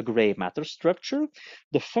is a gray matter structure,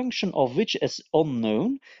 the function of which is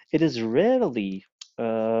unknown. It is rarely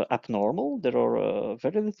abnormal. There are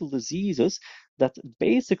very little diseases that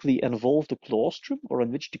basically involve the claustrum or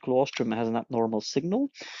in which the claustrum has an abnormal signal.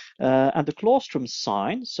 And the claustrum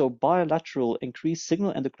sign, so bilateral increased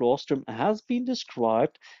signal in the claustrum, has been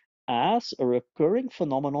described as a recurring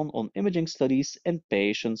phenomenon on imaging studies in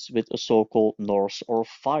patients with a so-called NORS or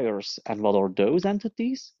FIRES. And what are those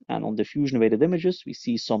entities? And on diffusion-weighted images, we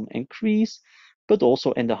see some increase, but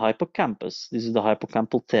also in the hippocampus. This is the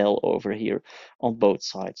hippocampal tail over here on both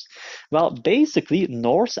sides. Well, basically,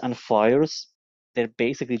 NORS and FIRES, they're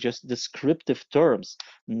basically just descriptive terms.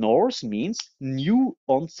 NORS means new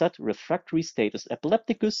onset refractory status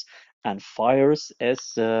epilepticus, and FIRES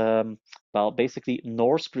is, well, basically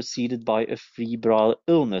NORS preceded by a febrile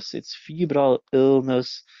illness. It's febrile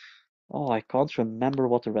illness. Oh, I can't remember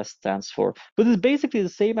what the rest stands for, but it's basically the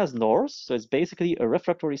same as NORS. So it's basically a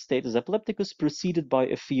refractory status epilepticus preceded by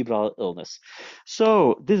a febrile illness.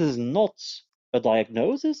 So this is not a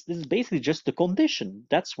diagnosis. This is basically just the condition.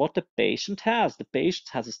 That's what the patient has. The patient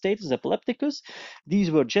has a status epilepticus.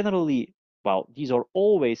 These were generally, well, these are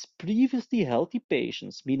always previously healthy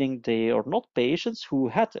patients, meaning they are not patients who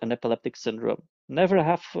had an epileptic syndrome, never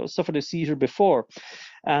have suffered a seizure before.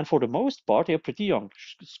 And for the most part, they are pretty young,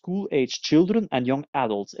 school-age children and young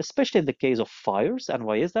adults, especially in the case of FIRES. And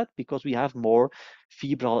why is that? Because we have more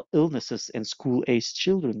febrile illnesses in school-age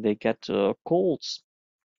children. They get colds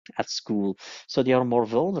at school, so they are more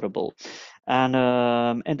vulnerable. And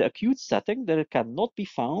in the acute setting, there cannot be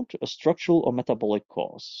found a structural or metabolic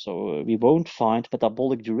cause. So we won't find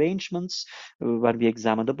metabolic derangements when we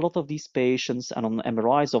examine the blood of these patients, and on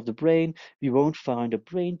MRIs of the brain, we won't find a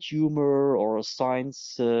brain tumor or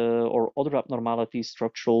signs or other abnormalities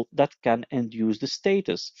structural that can induce the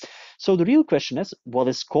status. So the real question is, what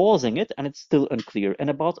is causing it? And it's still unclear. In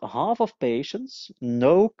about half of patients,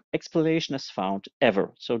 no explanation is found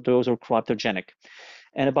ever. So those are cryptogenic.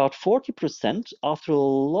 And about 40%, after a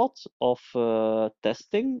lot of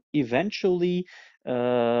testing, eventually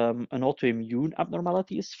an autoimmune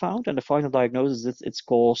abnormality is found, and the final diagnosis is it's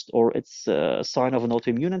caused, or it's a sign of an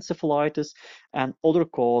autoimmune encephalitis, and other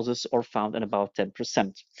causes are found in about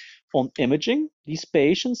 10%. On imaging, these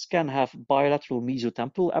patients can have bilateral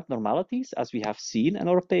mesotemporal abnormalities, as we have seen in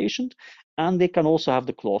our patient, and they can also have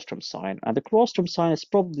the claustrum sign. And the claustrum sign is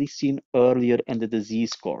probably seen earlier in the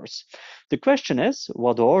disease course. The question is,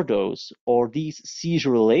 what are those? Are these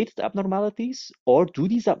seizure-related abnormalities, or do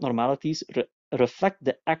these abnormalities reflect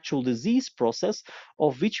the actual disease process,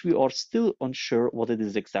 of which we are still unsure what it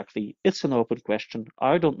is exactly? It's an open question.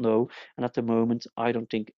 I don't know, and at the moment, I don't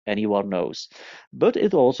think anyone knows. But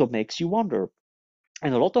it also makes you wonder.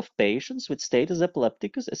 And a lot of patients with status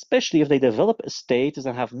epilepticus, especially if they develop a status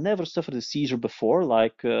and have never suffered a seizure before,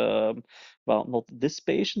 like, well, not this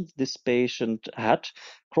patient had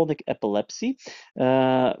chronic epilepsy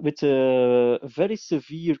with a very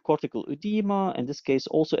severe cortical edema, in this case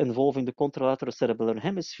also involving the contralateral cerebellar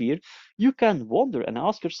hemisphere. You can wonder and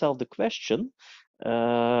ask yourself the question,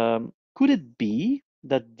 could it be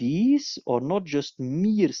that these are not just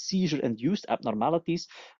mere seizure-induced abnormalities,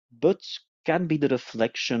 but can be the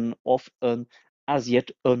reflection of an as yet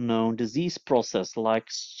unknown disease process, like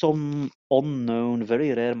some unknown,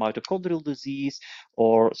 very rare mitochondrial disease,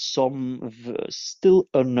 or some still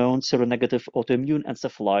unknown seronegative autoimmune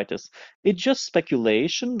encephalitis? It's just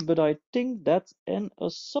speculation, but I think that in a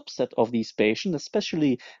subset of these patients,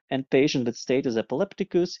 especially in patients with status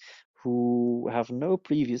epilepticus, who have no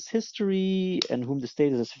previous history and whom the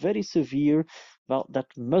status is very severe, Well, that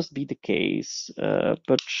must be the case,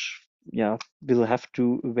 but yeah, we'll have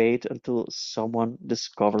to wait until someone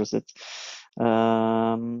discovers it.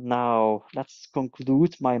 Now, let's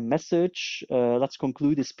conclude my message. Let's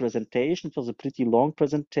conclude this presentation. It was a pretty long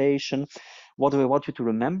presentation. What do I want you to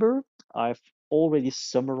remember? I've already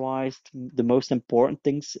summarized the most important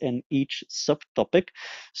things in each subtopic.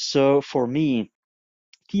 So for me,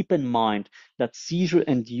 keep in mind that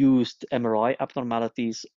seizure-induced MRI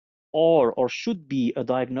abnormalities are or should be a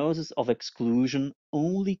diagnosis of exclusion.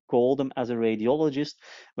 Only call them as a radiologist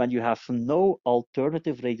when you have no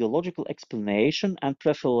alternative radiological explanation, and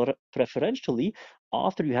preferentially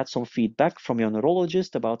after you had some feedback from your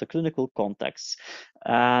neurologist about the clinical context.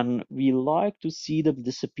 And we like to see them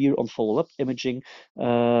disappear on follow-up imaging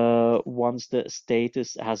once the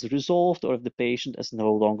status has resolved, or if the patient is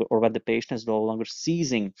no longer, or when the patient is no longer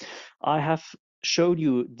seizing. I have showed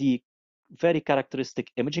you the very characteristic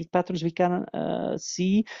imaging patterns we can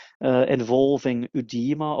see involving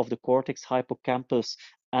edema of the cortex, hippocampus,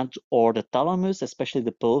 and or the thalamus, especially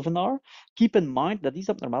the pulvinar. Keep in mind that these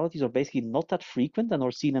abnormalities are basically not that frequent and are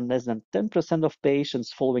seen in less than 10% of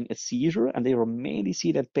patients following a seizure, and they are mainly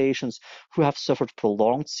seen in patients who have suffered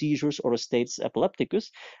prolonged seizures or a status epilepticus.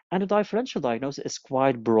 And the differential diagnosis is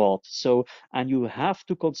quite broad. So, and you have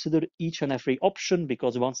to consider each and every option,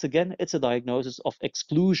 because once again, it's a diagnosis of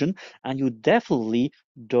exclusion, and you definitely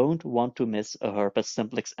don't want to miss a herpes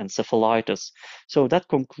simplex encephalitis. So that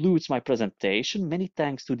concludes my presentation. Many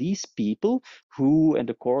thanks to these people who, in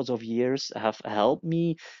the course of years, have helped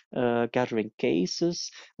me gathering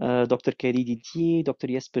cases. Dr. Kelly Didier, Dr.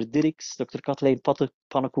 Jesper Dirks, Dr. Kathleen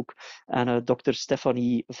Pannekoek, and Dr.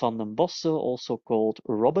 Stephanie van den Bosse, also called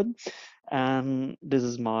Robin. And this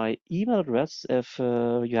is my email address. If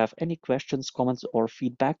you have any questions, comments, or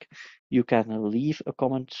feedback, you can leave a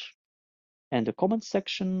comment in the comments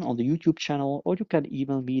section on the YouTube channel, or you can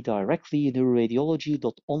email me directly,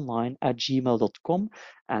 neuroradiology.online@gmail.com.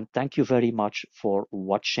 And thank you very much for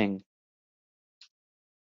watching.